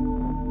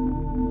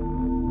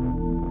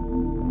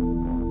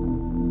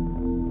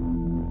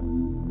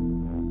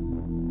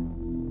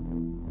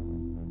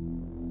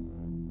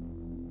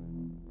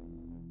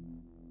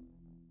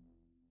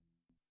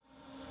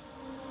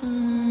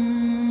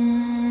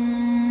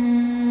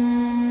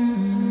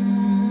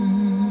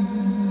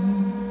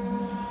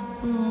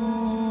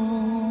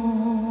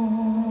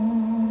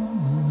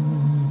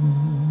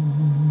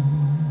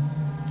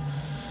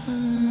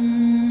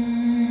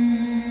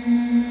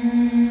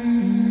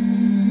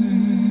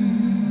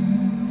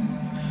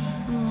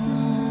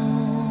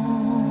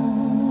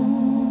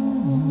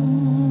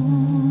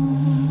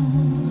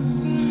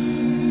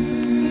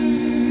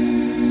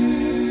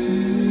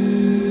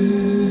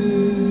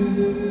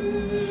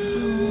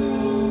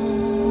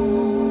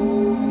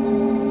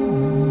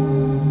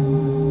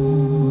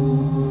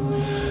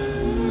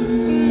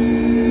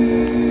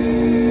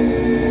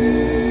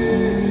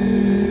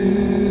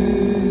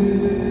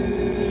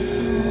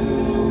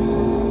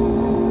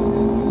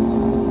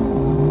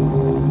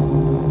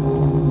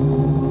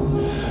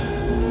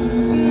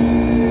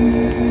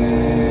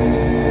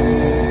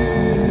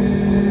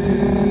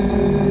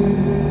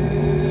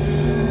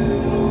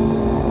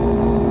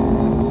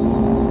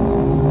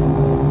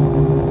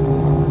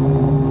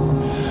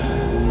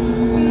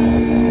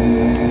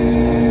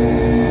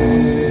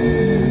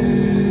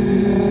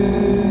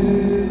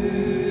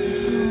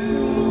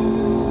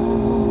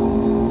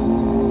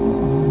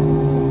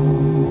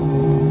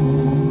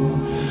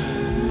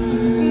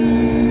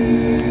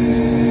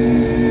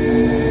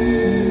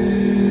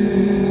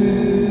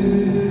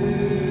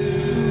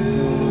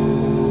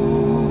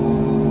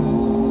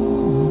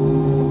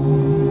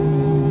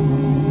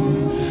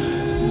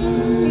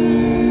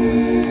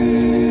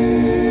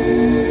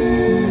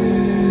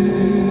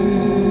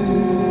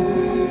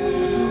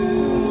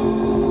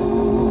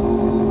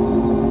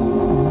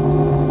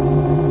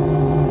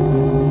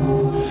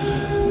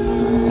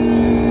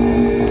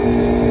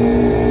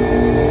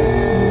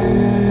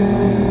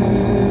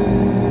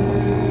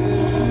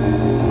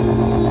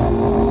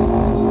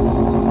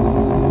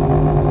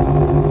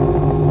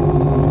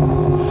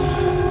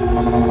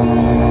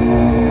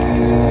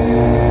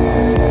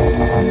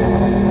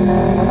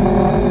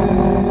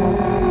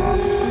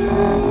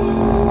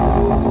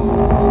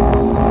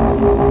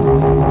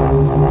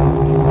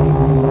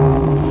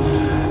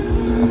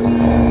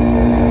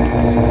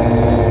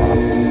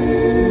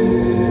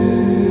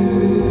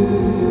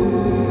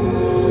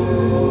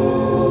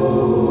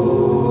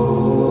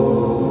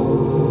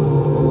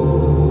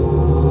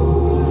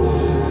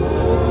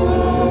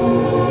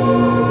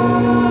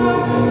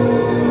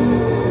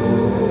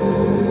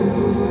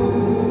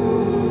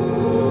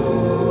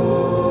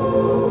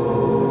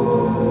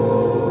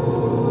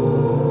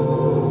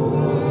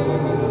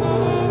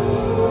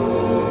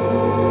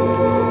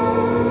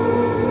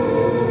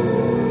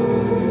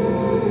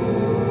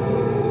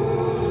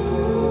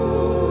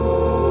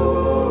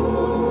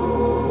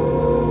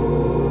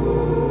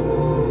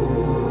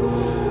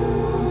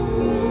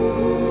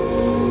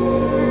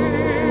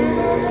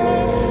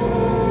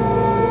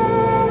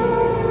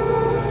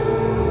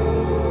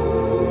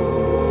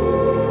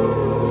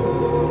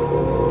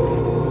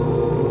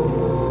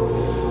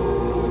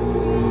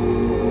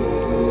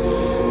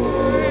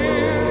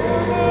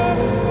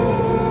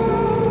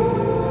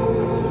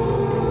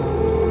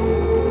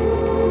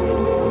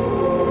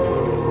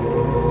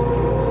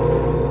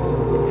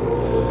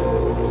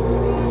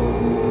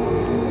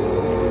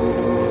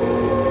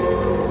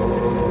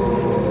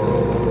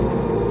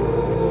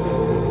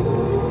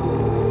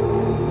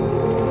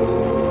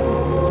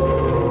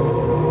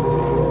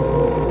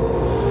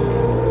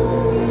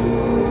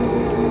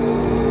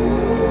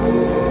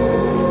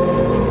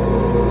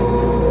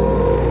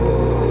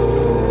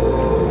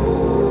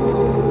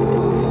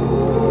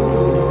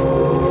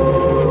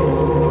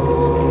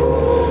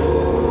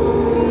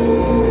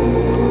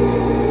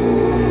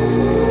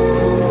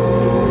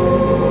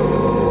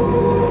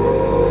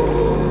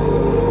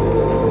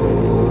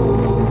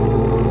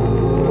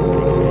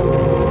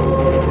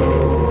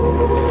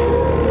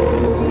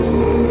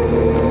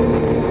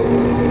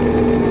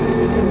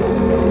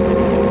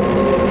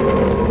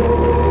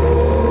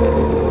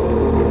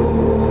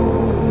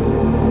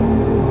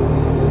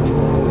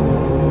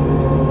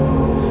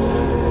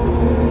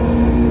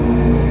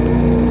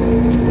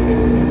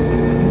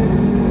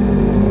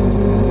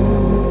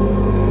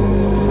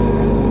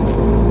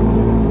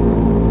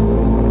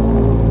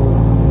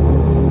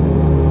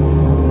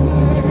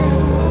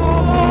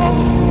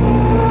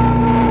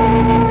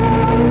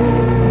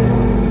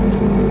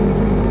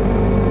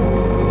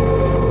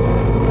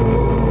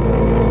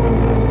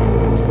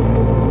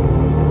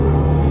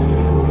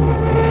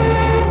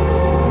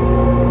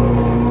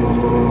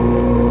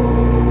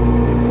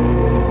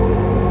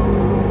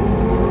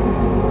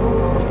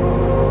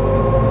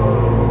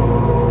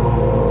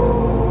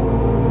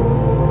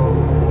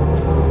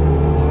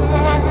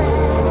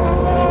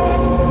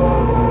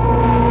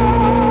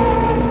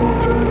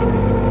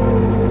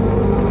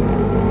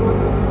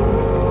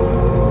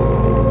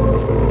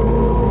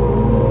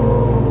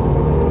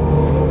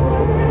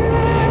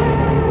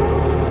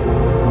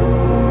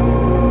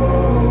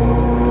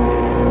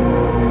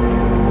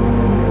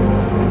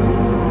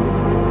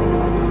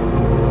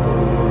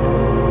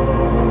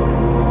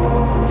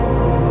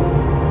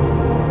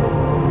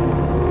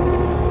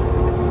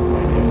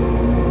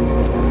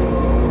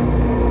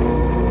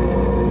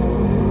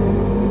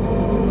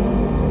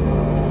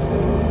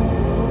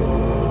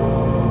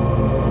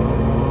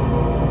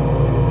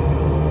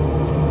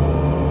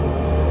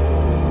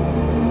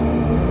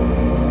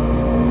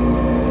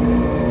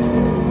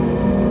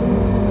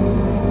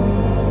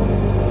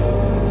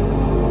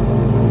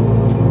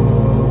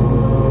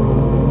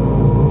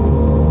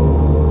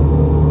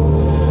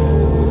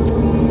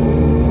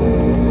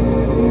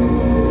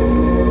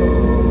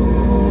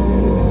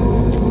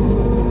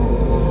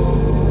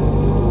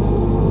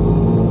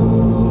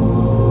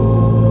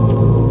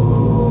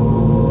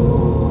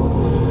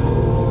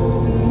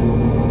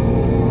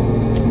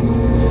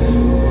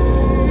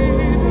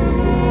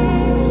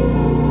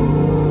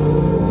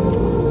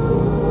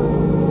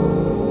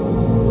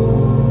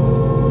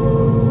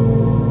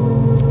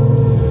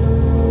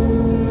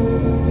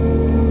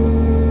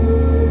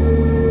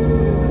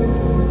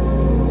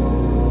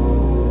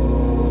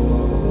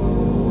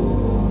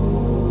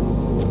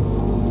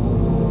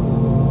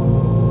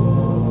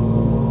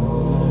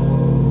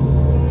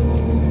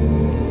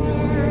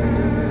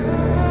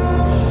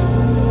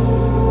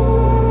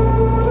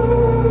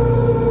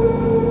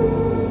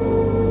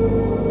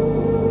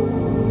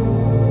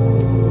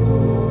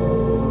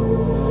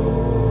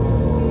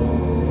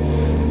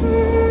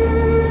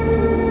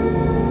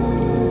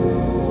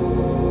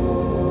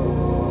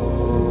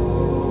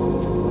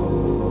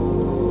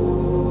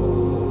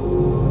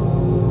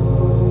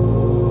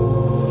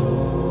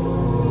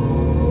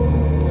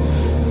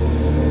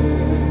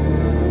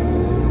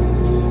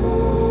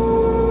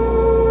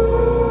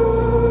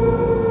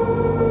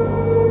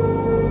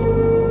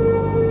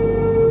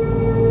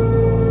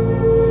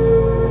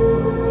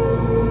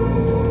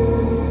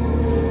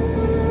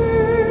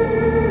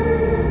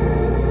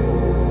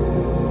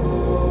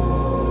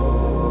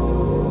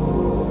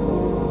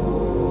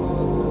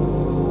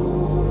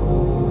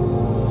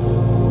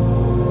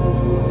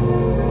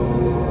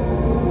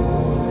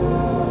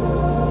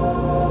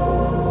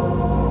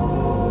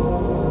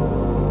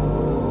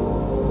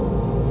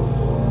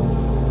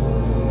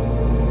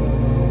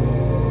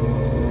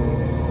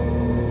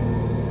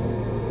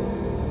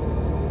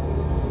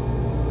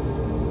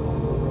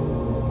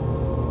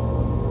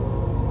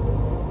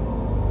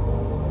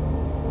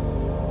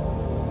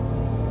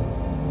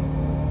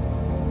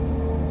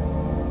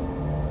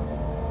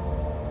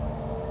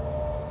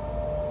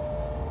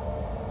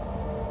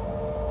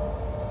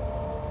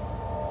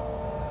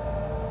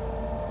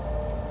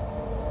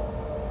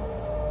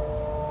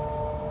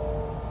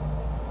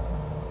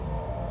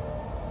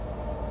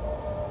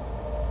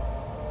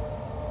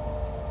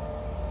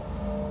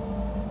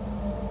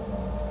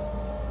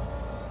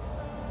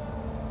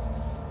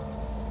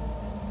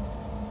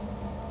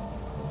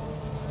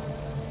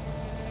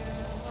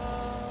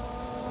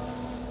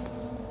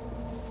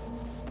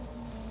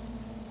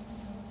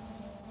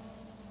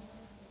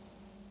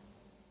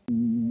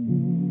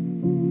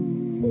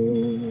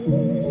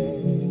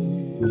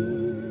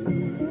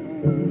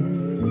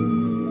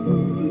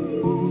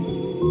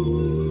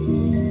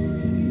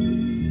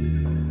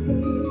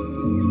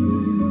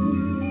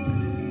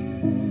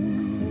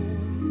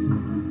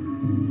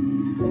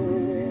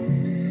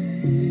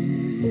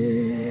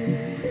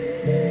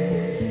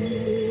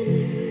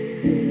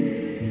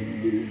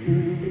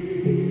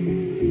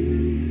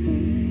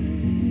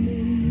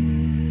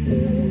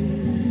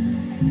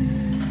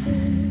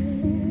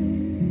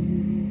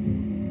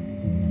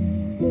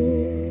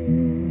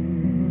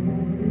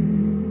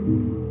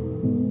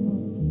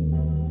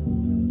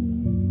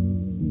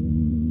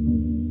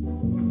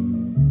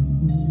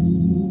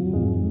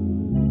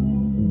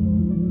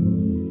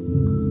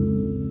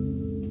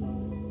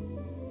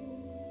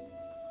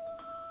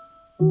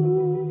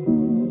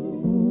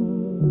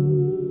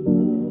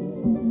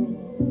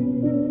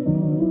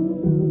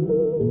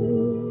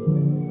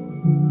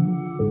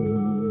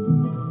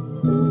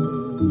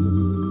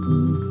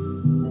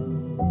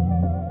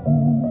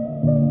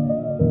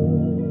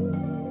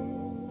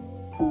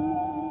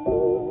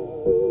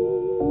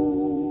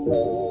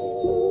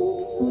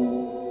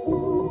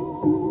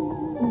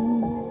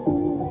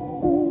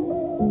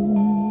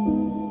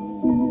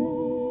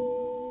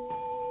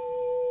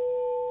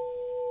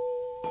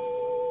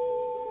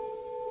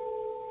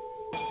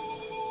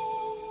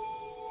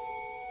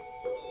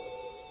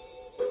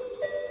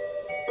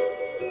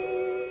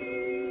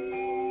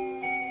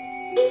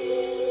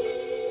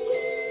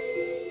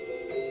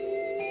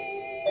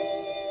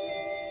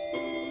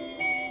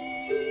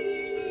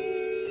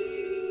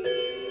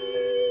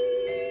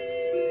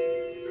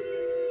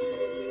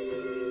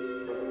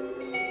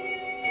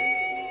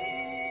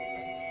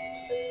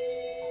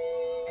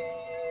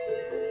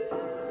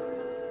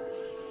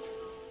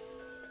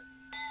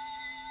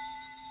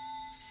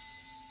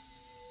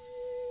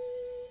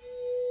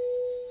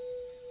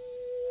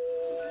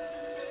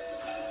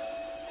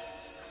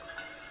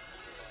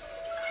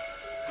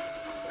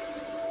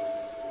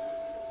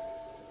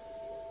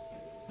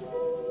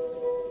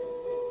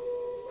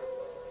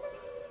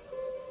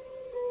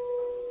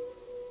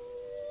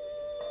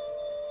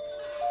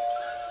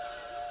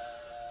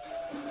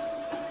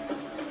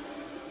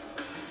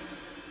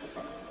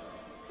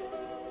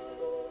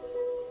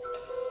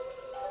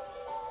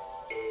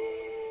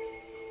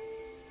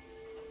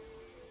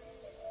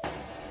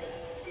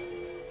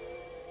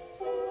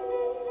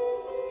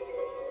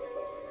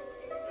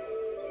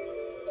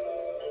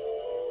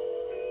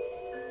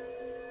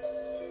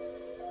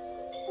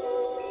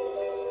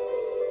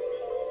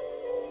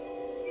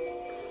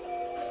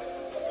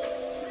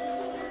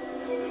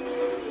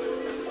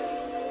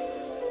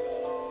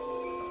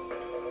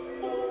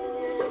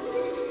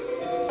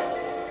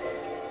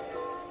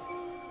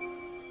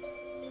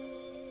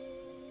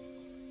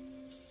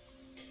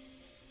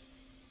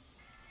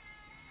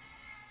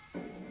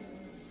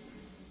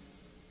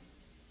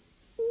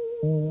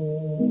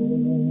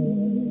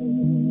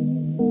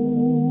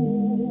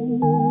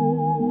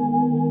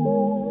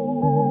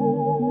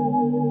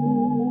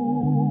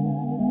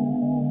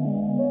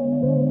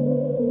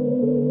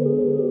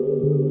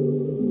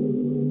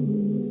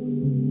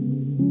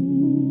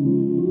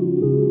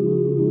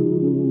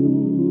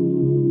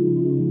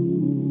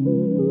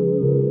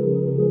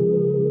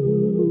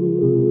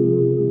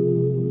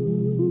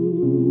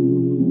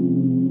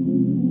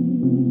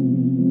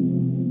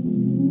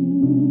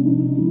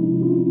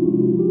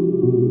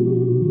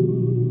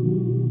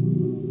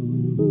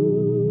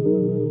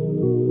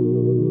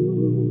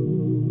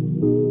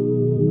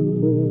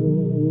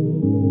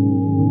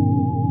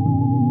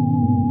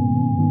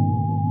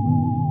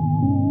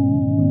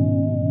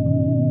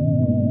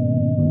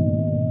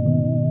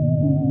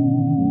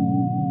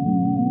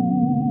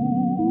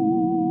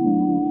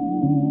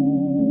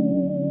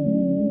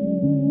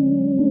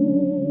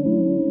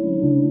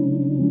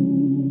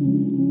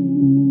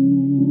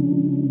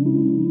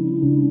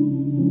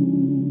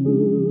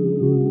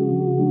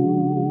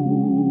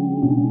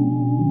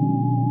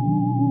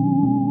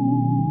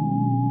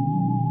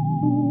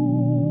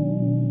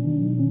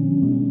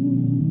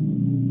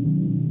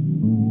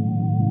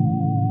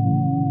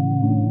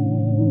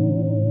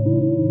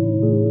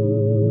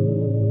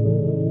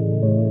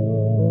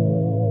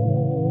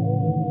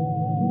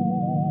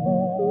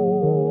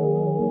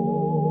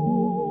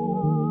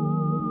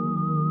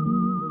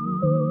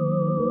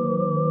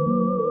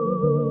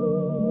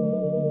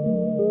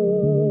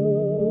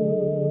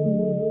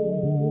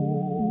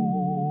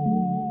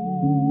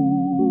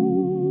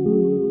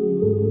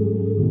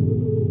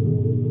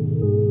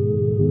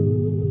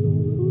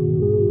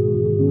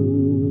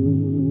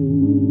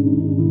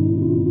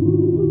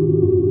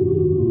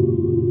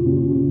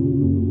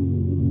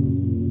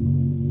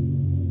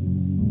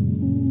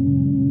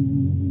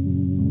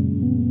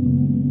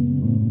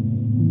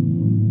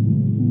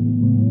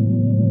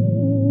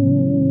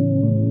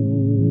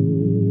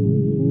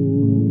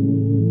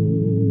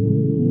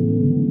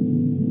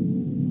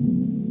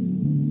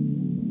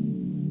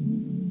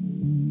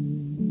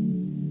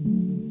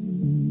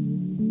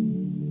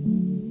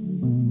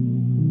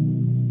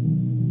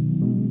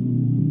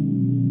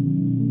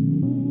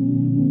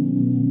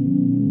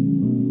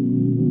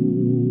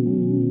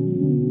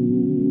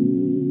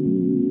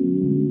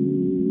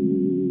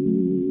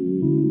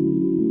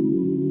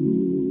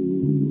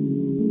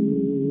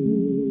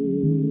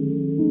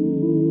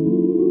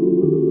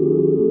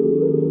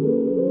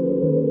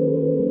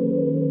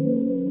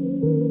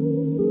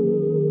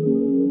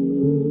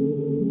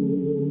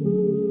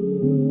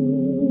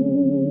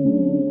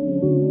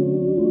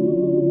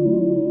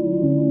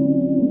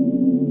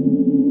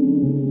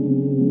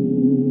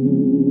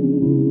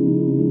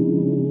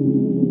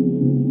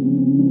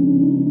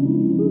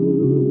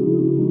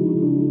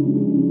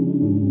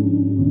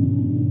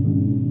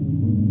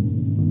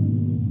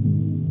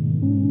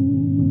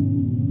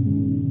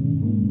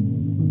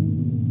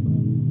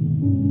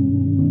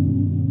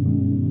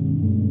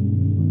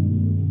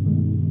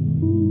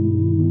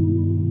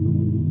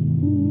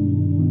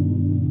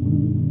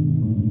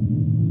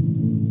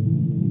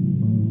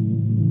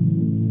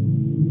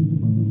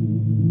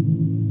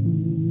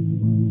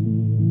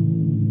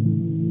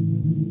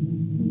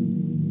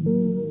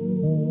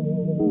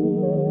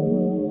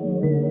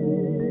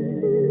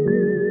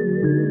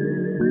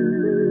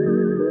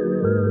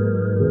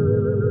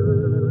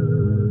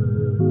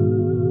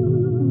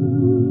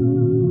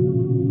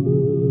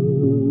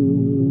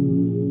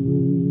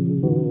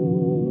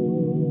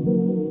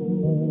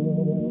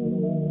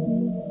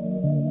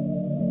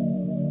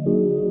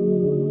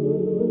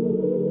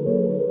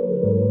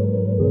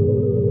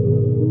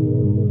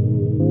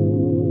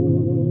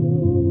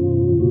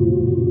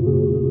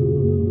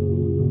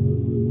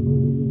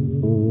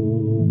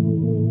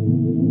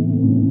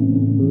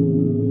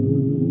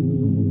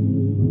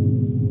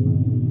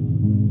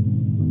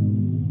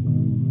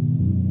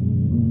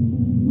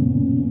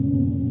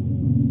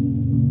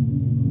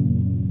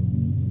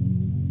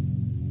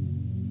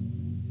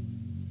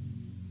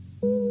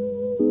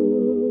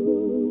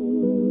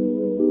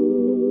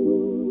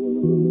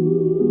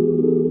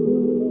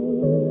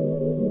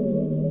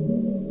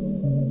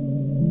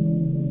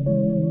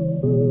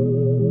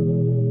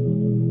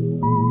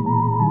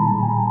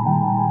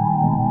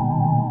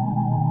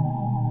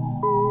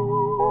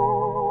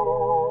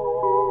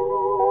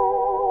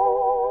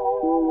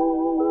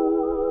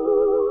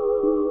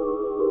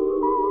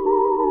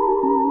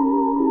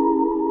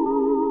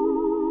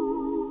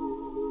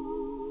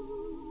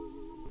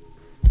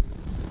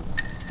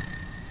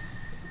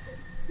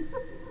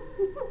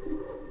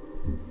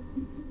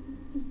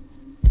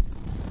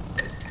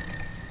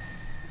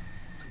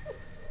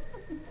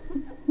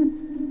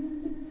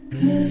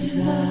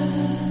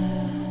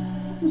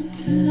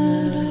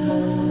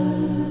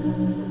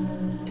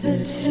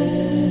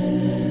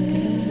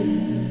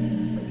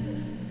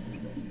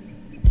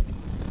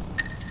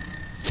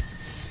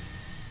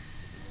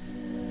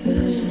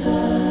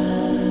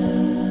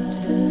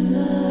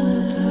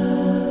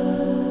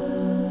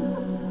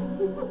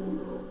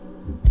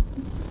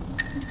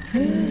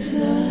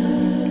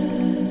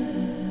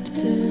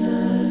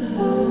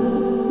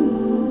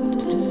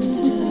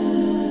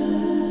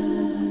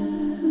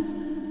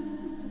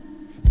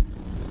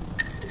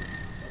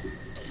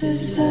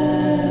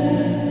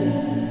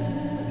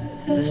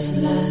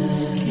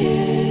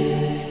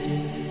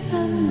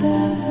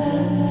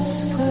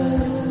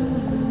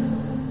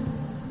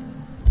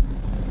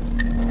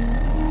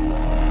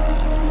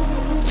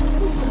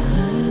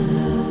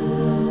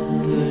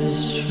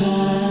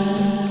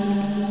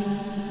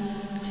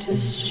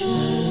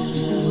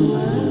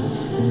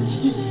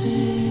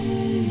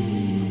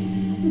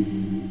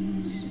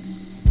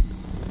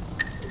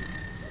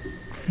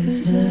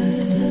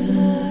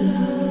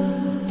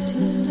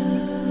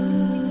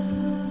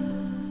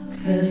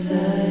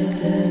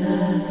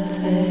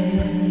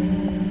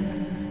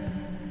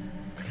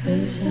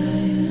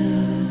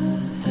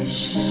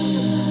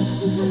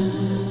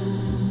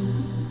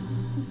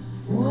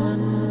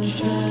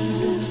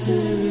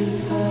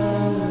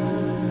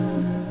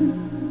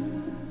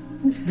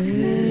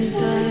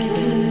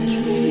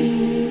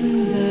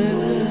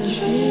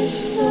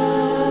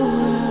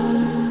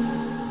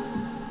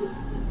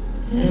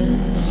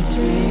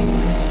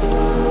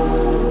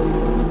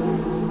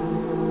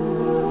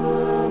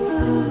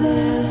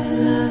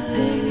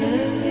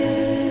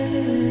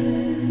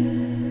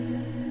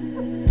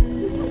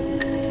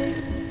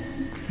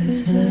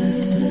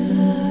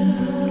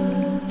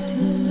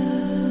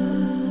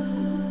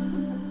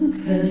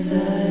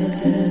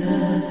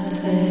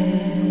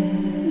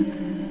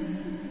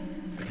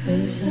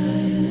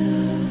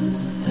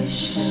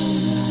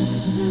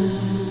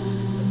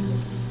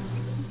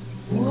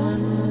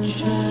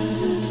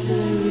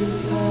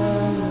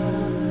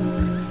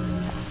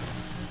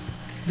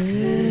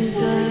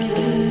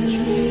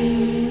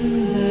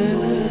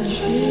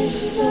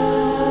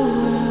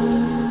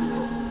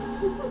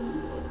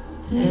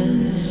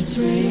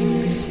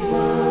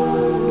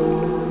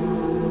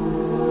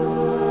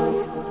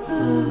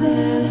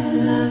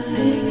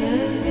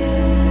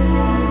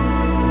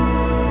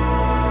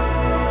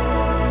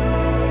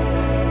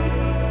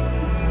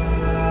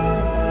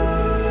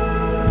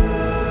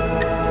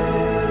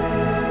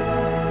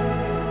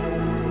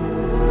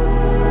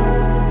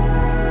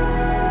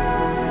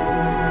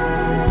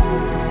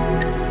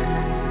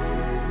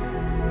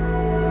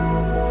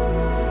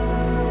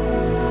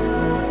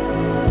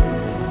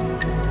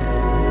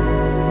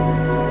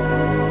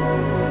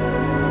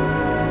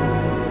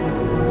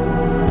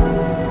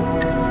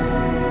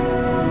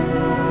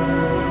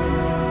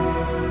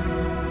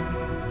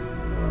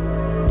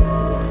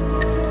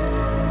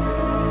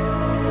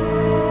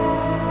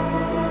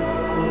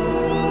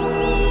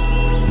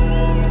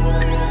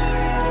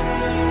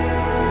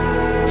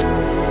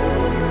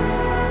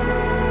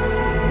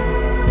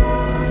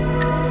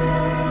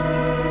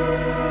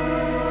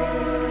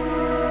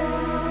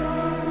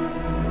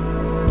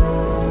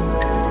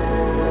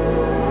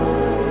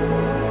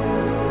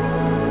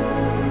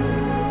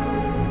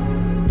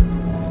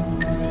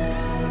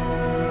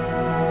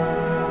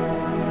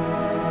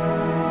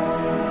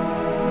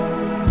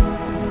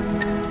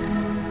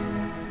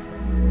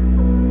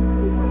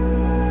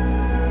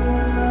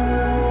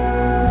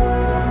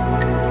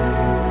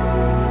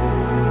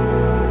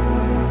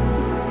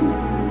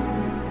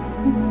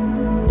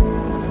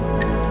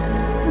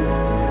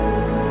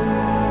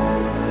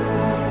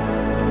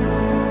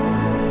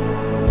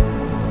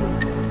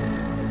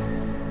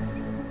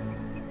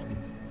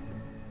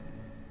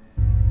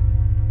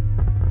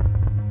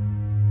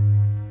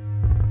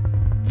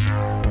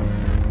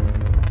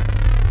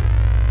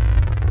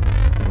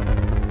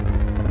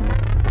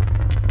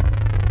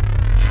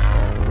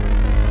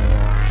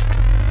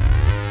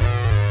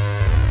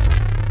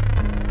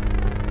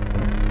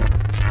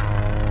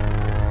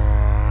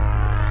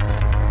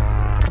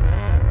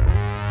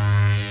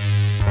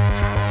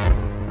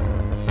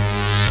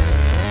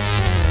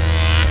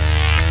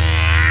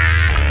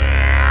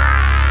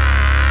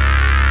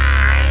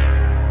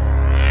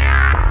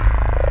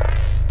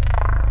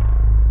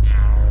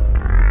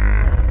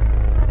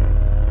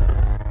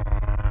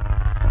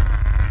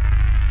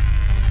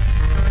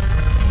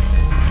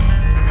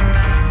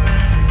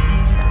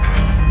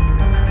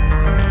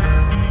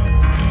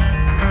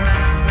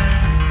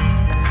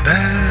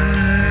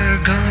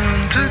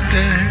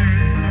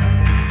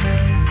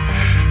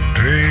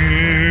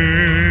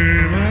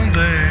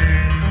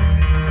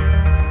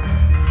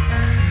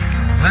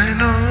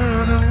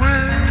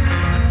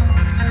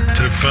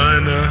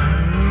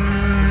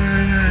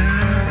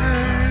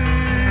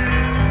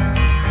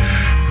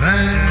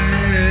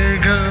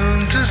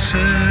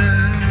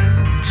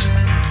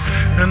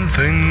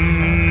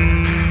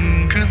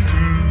 think it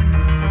through.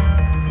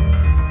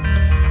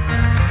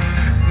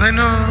 They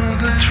know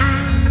the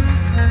truth,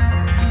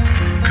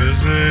 'cause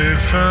they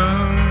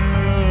found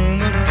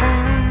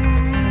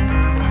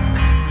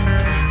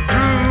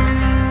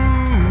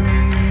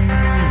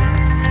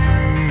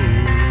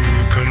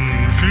the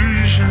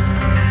confusion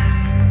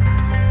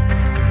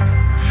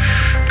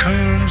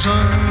comes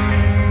understanding.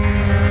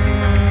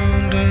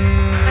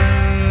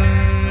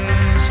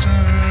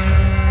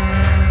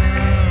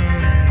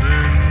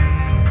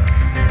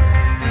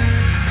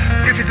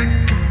 If you think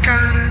you've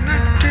got an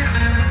idea,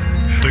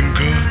 then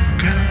go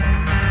again.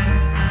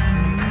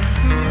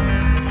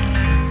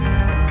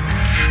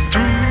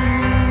 Through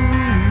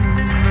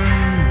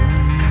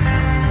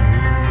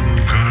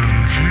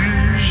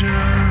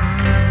confusion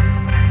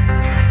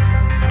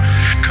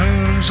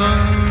comes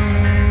understanding.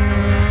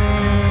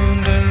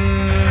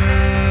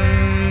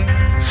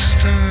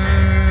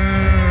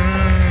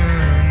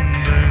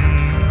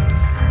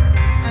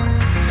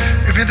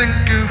 If you think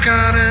you've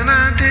got an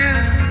idea,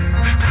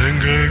 then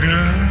go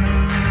again.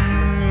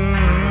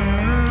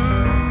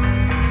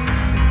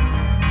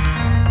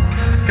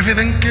 If you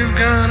think you've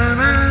got an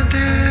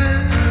idea,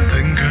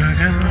 then go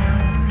again.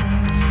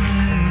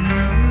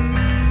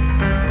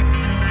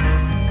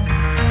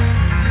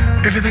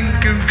 If you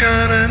think you've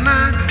got an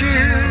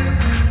idea,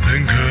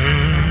 then go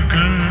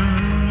again.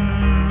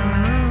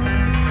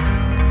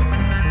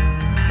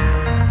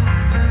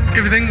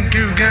 If you think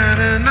you've got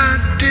an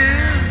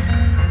idea,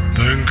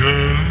 then go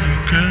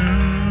again.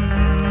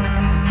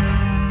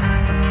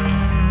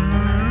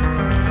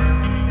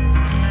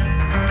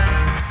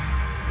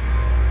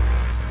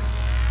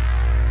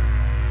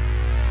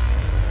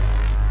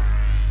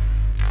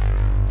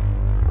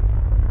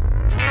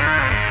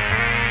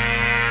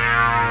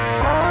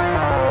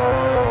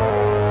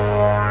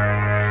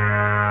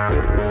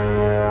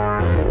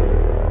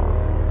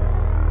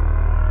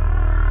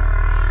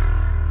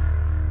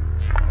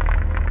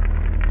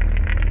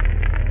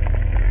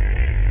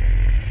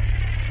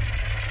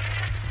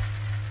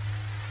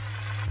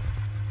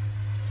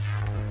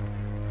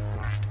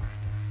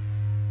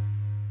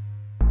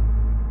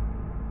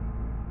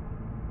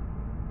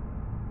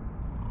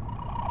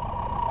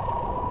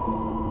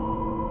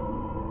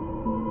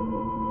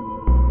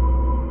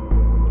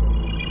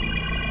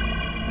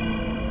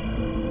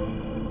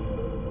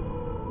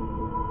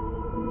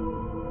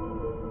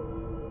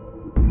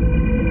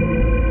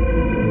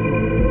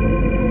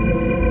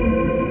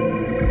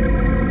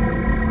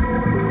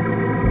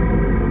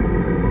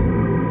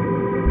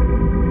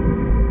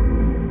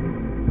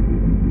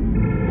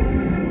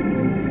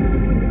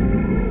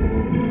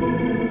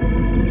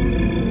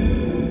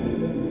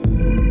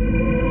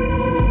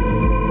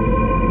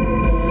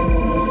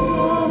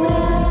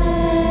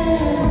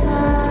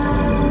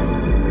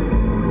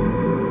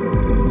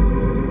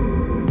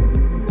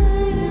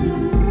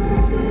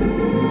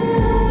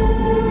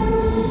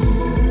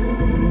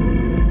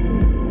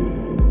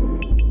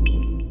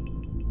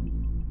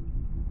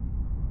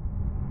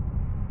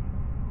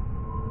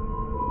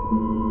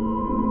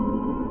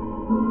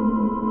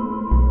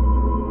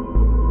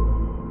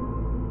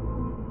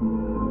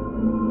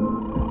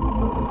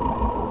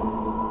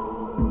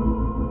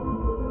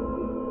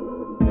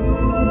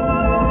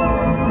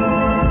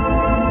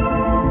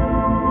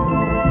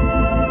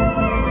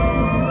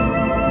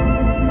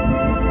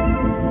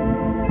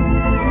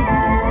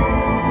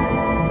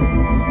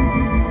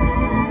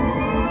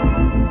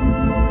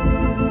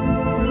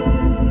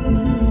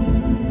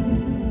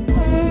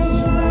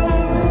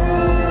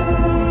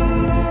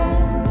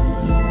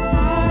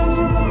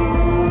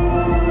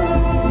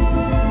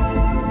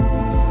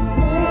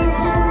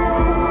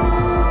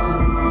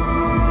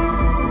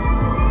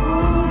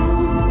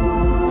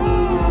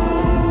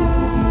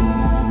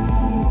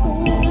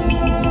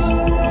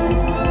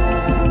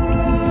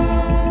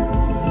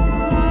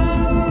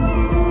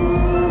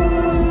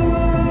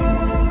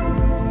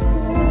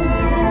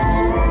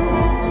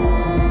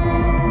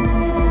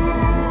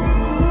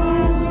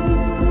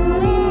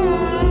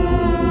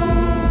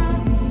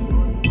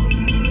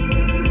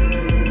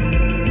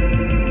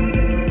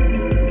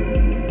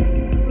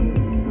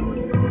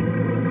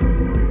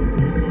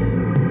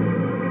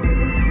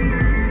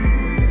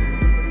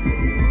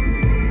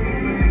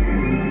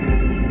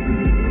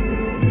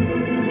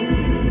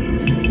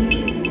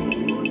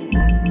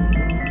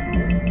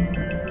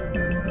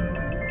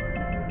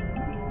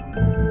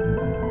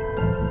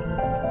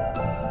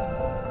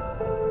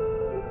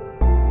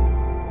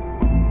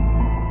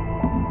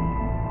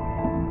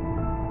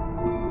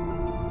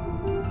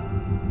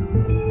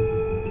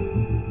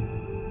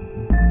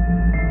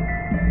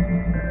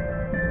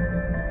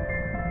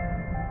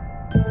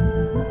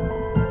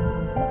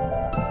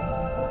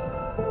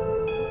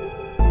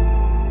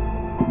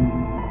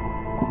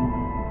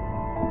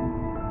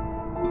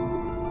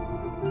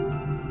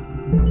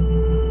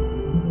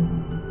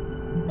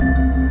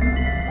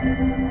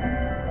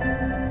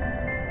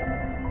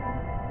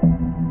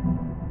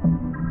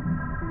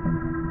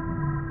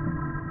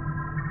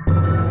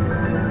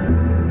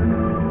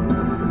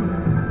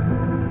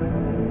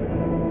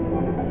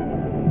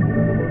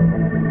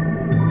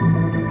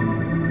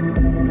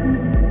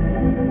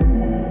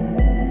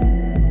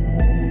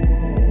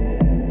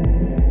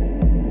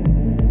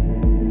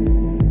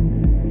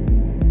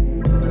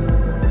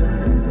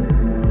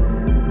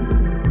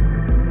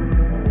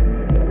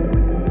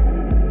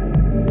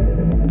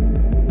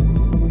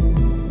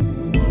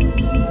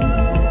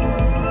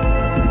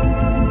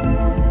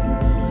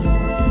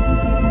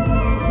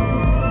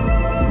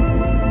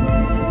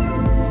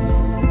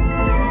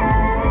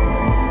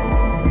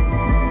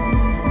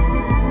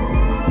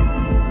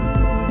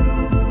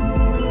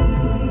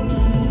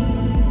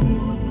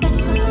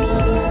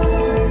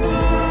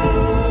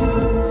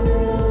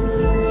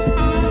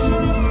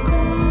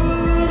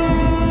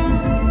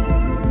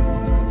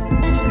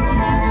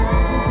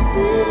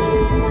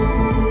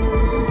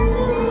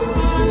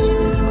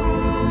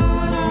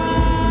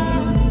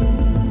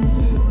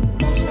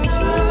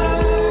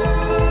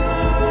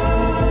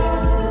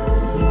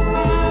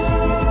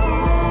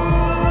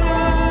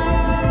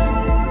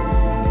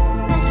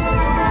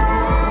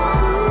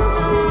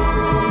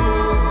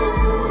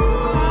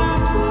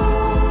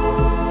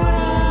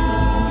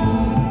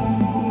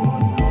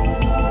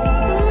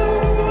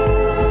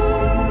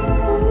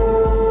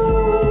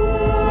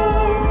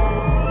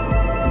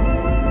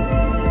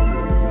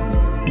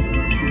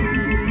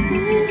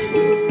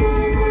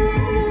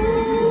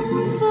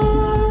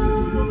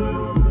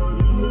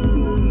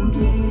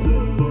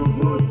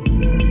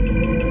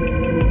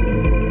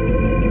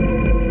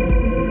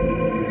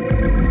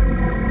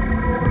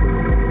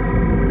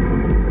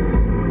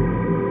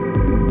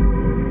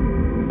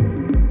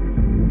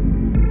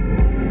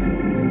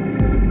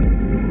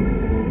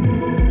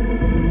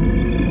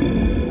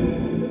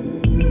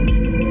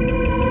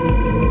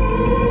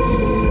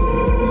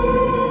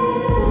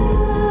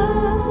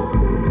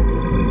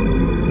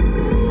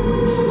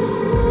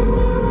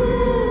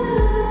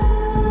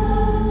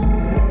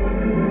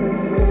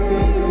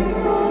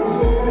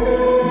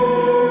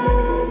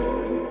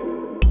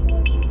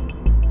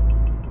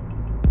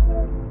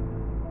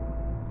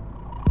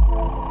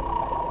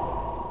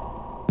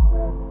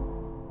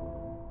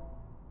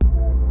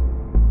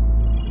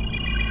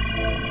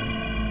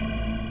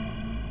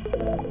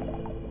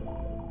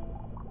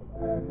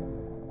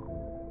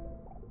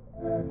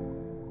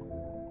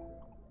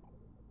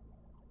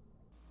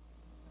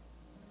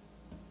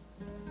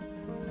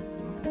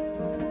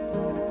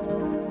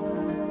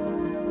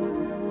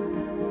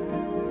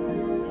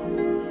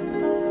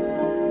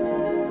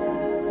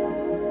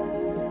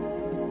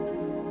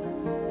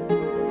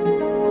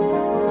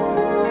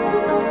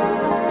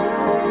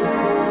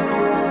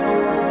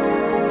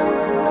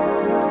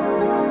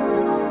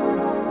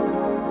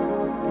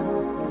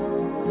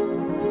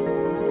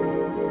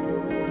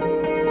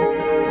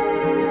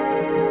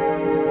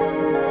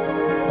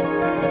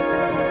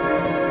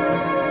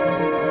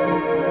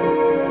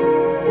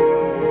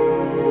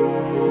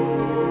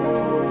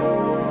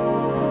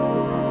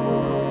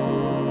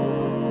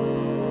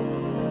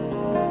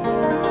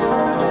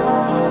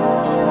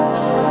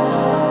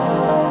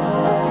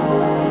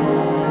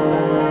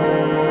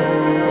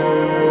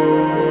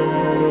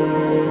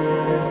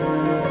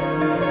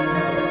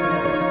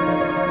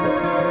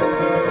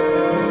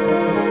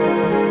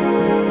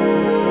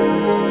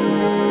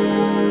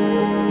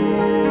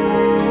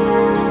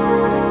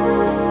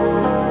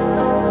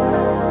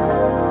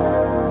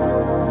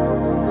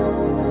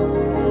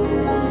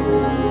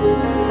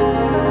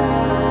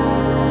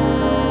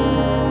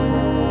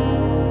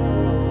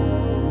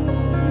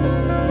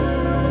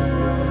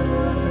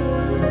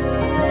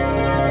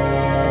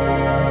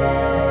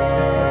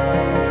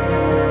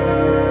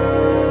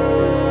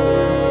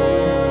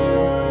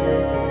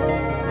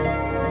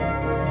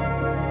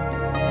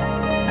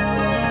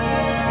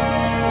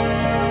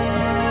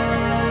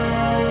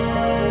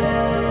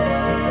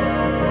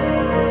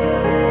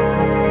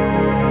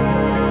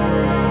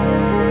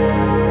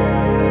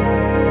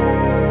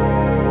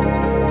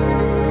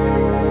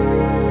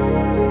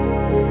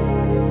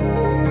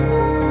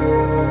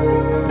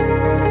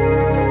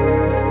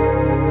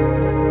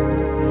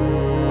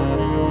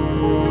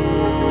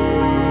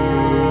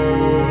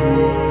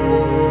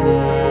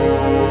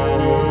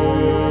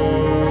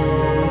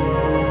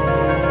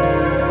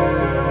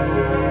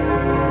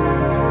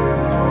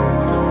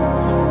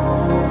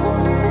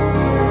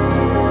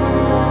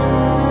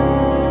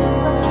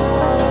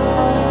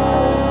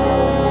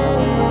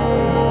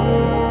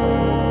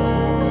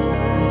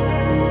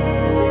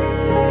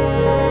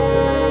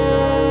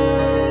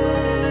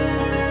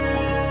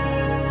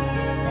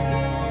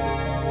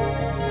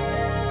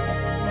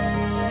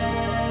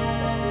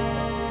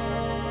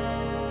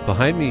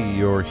 Behind me,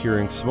 you're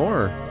hearing some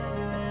more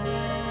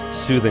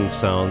soothing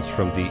sounds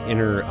from the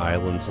Inner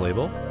Islands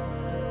label.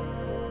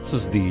 This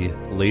is the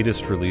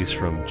latest release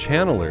from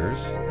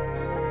Channelers,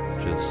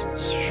 which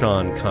is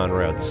Sean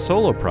Conrad's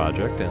solo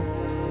project,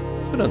 and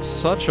it's been on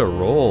such a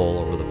roll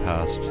over the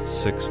past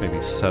 6, maybe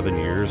 7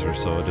 years or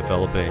so,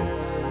 developing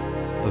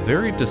a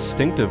very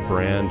distinctive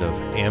brand of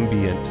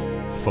ambient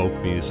folk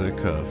music,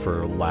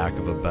 for lack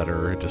of a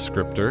better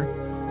descriptor.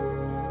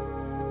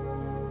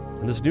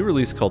 And this new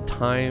release called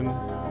Time,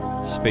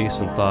 Space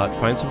and Thought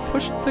finds him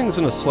pushing things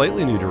in a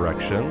slightly new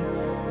direction.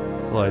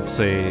 Well, I'd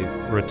say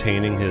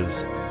retaining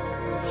his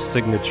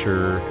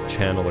signature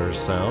Channelers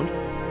sound.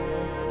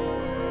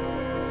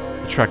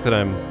 The track that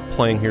I'm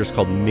playing here is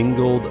called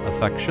Mingled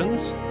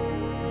Affections.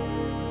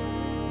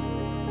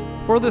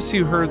 Before this,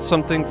 you heard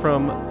something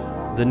from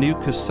the new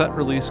cassette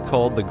release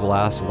called The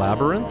Glass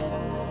Labyrinth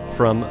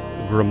from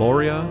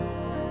Grimoria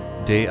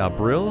de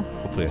Abril.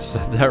 Hopefully I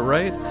said that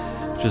right.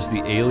 Which is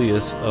the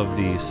alias of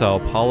the Sao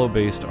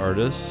Paulo-based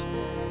artist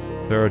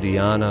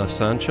Veridiana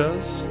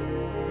Sanchez.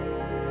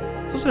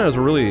 This one has a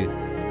really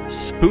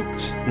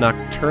spooked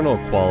nocturnal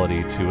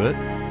quality to it.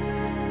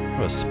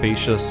 A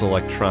spacious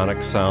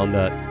electronic sound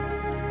that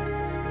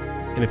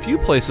in a few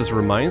places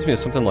reminds me of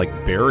something like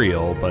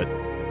Burial, but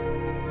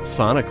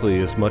sonically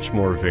is much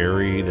more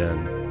varied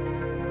and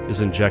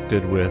is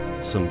injected with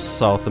some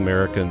South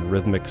American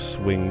rhythmic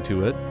swing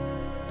to it.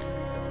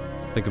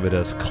 Think of it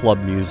as club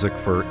music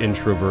for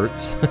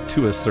introverts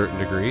to a certain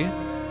degree.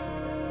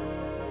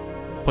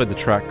 Played the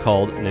track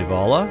called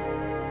Nevala.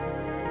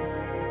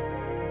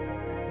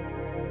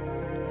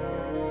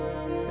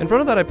 In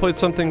front of that, I played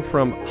something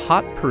from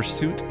Hot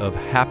Pursuit of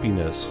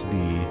Happiness,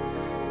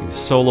 the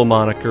solo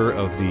moniker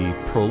of the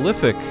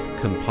prolific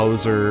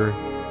composer,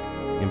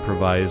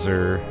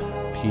 improviser,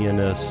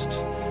 pianist,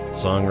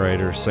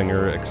 songwriter,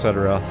 singer,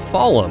 etc.,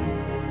 Thalum.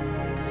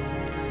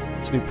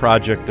 This new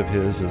project of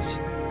his is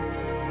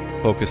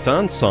focused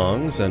on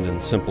songs and, in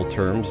simple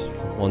terms,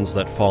 ones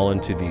that fall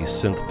into the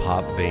synth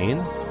pop vein.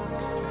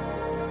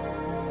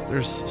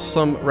 There's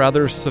some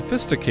rather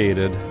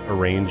sophisticated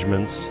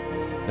arrangements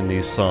in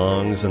these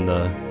songs, and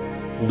the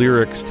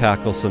lyrics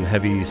tackle some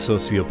heavy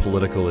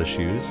socio-political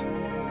issues.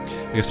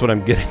 I guess what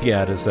I'm getting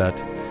at is that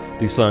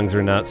these songs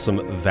are not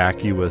some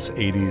vacuous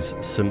 80s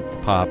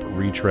synth pop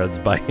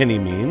retreads by any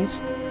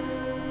means.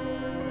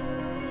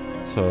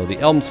 So the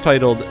album's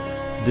titled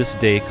This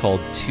Day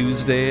Called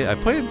Tuesday. I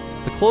played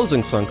the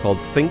closing song called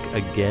Think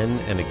Again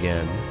and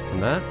Again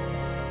from that.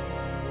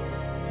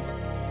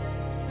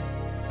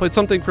 Played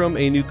something from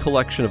a new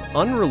collection of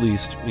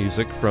unreleased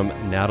music from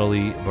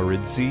Natalie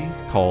Baridzi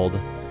called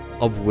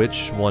Of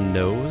Which One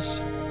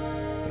Knows.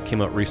 It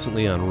came out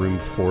recently on Room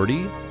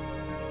 40.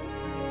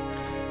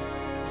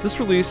 This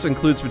release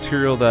includes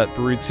material that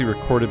Baritsi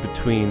recorded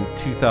between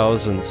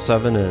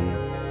 2007 and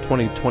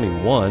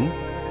 2021.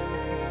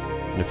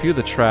 And a few of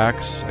the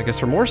tracks, I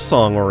guess, are more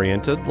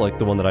song-oriented, like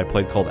the one that I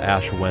played called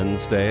Ash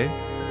Wednesday.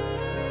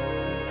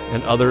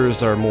 And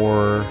others are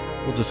more,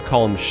 we'll just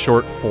call them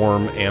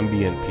short-form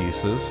ambient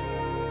pieces.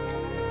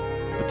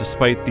 But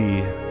despite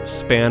the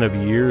span of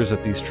years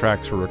that these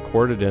tracks were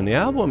recorded in, the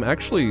album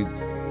actually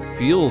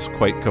feels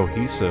quite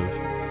cohesive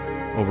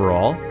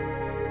overall.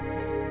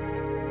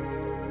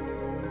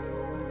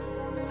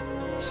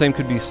 Same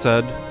could be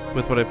said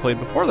with what I played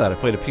before that. I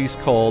played a piece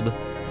called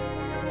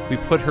We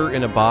Put Her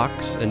in a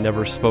Box and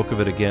Never Spoke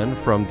of It Again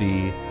from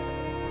the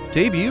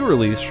debut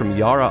release from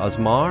Yara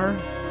Azmar.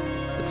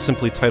 It's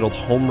simply titled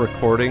Home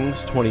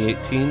Recordings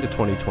 2018 to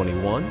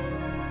 2021.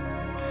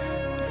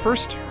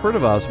 First heard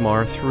of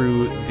Azmar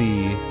through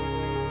the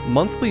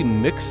monthly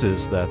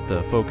mixes that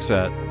the folks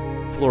at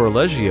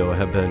Florilegio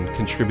have been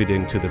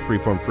contributing to the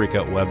Freeform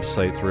Freakout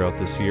website throughout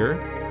this year.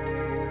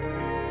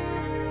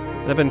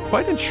 And I've been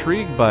quite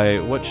intrigued by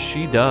what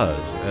she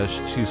does, as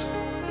she's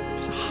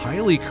a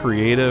highly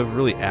creative,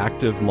 really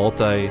active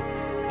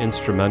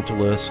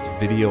multi-instrumentalist,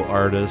 video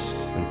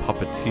artist, and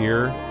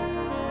puppeteer.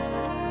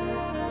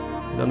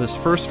 And on this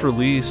first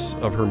release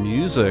of her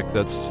music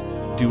that's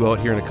due out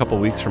here in a couple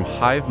weeks from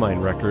Hive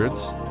Mind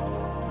Records,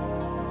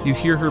 you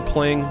hear her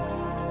playing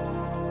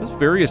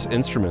various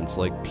instruments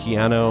like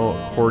piano,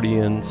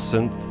 accordion,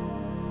 synth,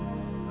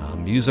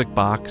 music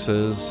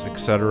boxes,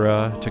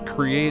 etc., to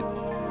create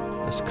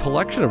this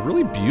collection of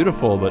really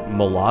beautiful but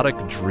melodic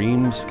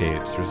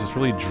dreamscapes. There's this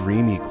really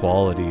dreamy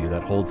quality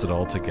that holds it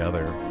all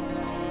together.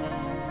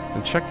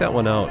 And check that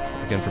one out,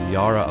 again, from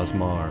Yara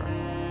Azmar.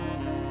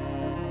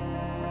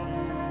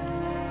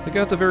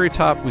 Again, at the very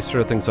top, we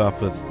started things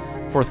off with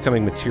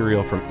forthcoming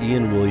material from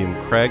Ian William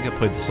Craig. I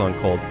played the song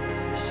called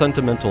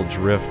Sentimental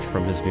Drift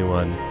from his new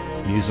one,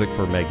 Music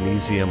for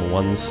Magnesium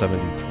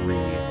 173.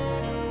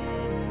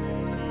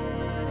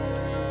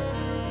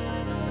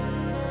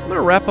 I'm going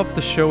to wrap up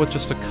the show with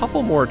just a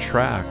couple more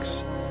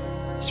tracks,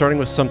 starting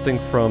with something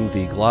from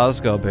the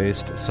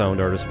Glasgow-based sound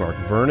artist Mark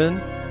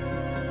Vernon,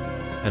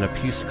 and a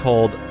piece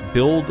called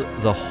Build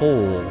the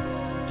Hole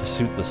to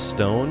Suit the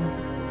Stone.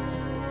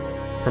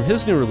 From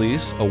his new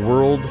release, A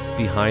World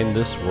Behind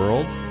This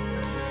World,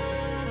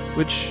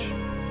 which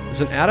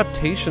is an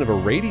adaptation of a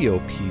radio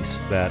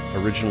piece that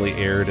originally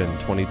aired in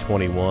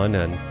 2021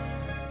 and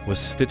was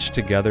stitched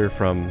together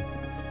from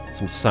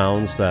some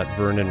sounds that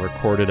Vernon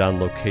recorded on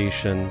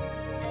location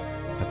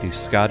at the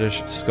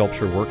Scottish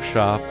Sculpture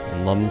Workshop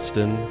in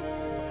Lumsden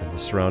and the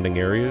surrounding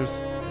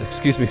areas.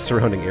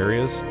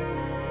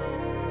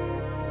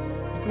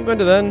 I'm going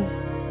to then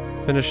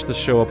finish the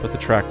show up with a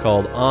track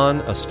called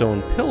On a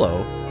Stone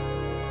Pillow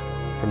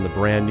from the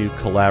brand new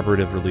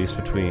collaborative release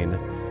between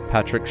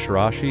Patrick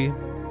Shirashi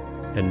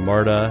and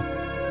Marta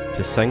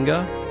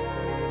Tisenga.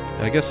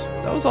 And I guess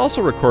that was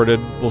also recorded,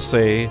 we'll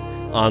say,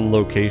 on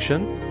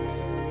location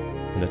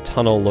in a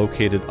tunnel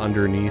located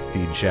underneath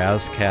the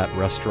Jazz Cat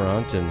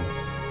restaurant in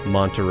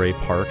Monterey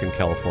Park in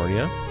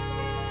California.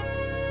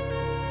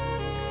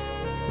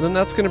 And then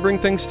that's going to bring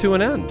things to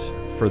an end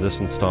for this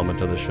installment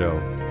of the show.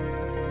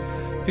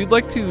 If you'd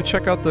like to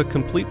check out the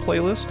complete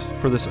playlist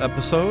for this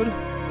episode,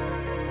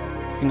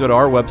 you can go to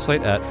our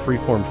website at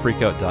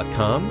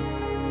freeformfreakout.com.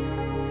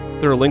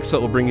 There are links that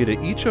will bring you to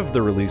each of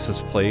the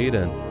releases played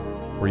and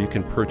where you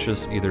can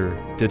purchase either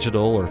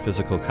digital or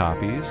physical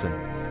copies. And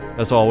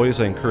as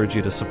always, I encourage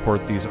you to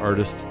support these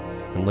artists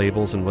and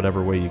labels in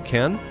whatever way you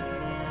can.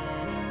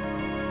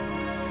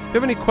 If you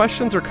have any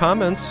questions or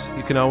comments,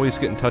 you can always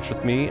get in touch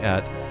with me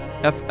at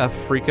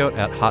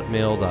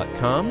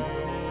fffreakout@hotmail.com.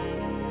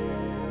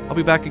 I'll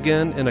be back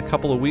again in a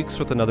couple of weeks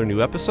with another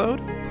new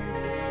episode.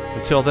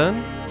 Until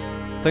then,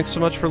 thanks so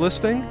much for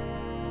listening,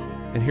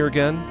 and here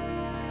again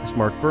is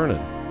Mark Vernon.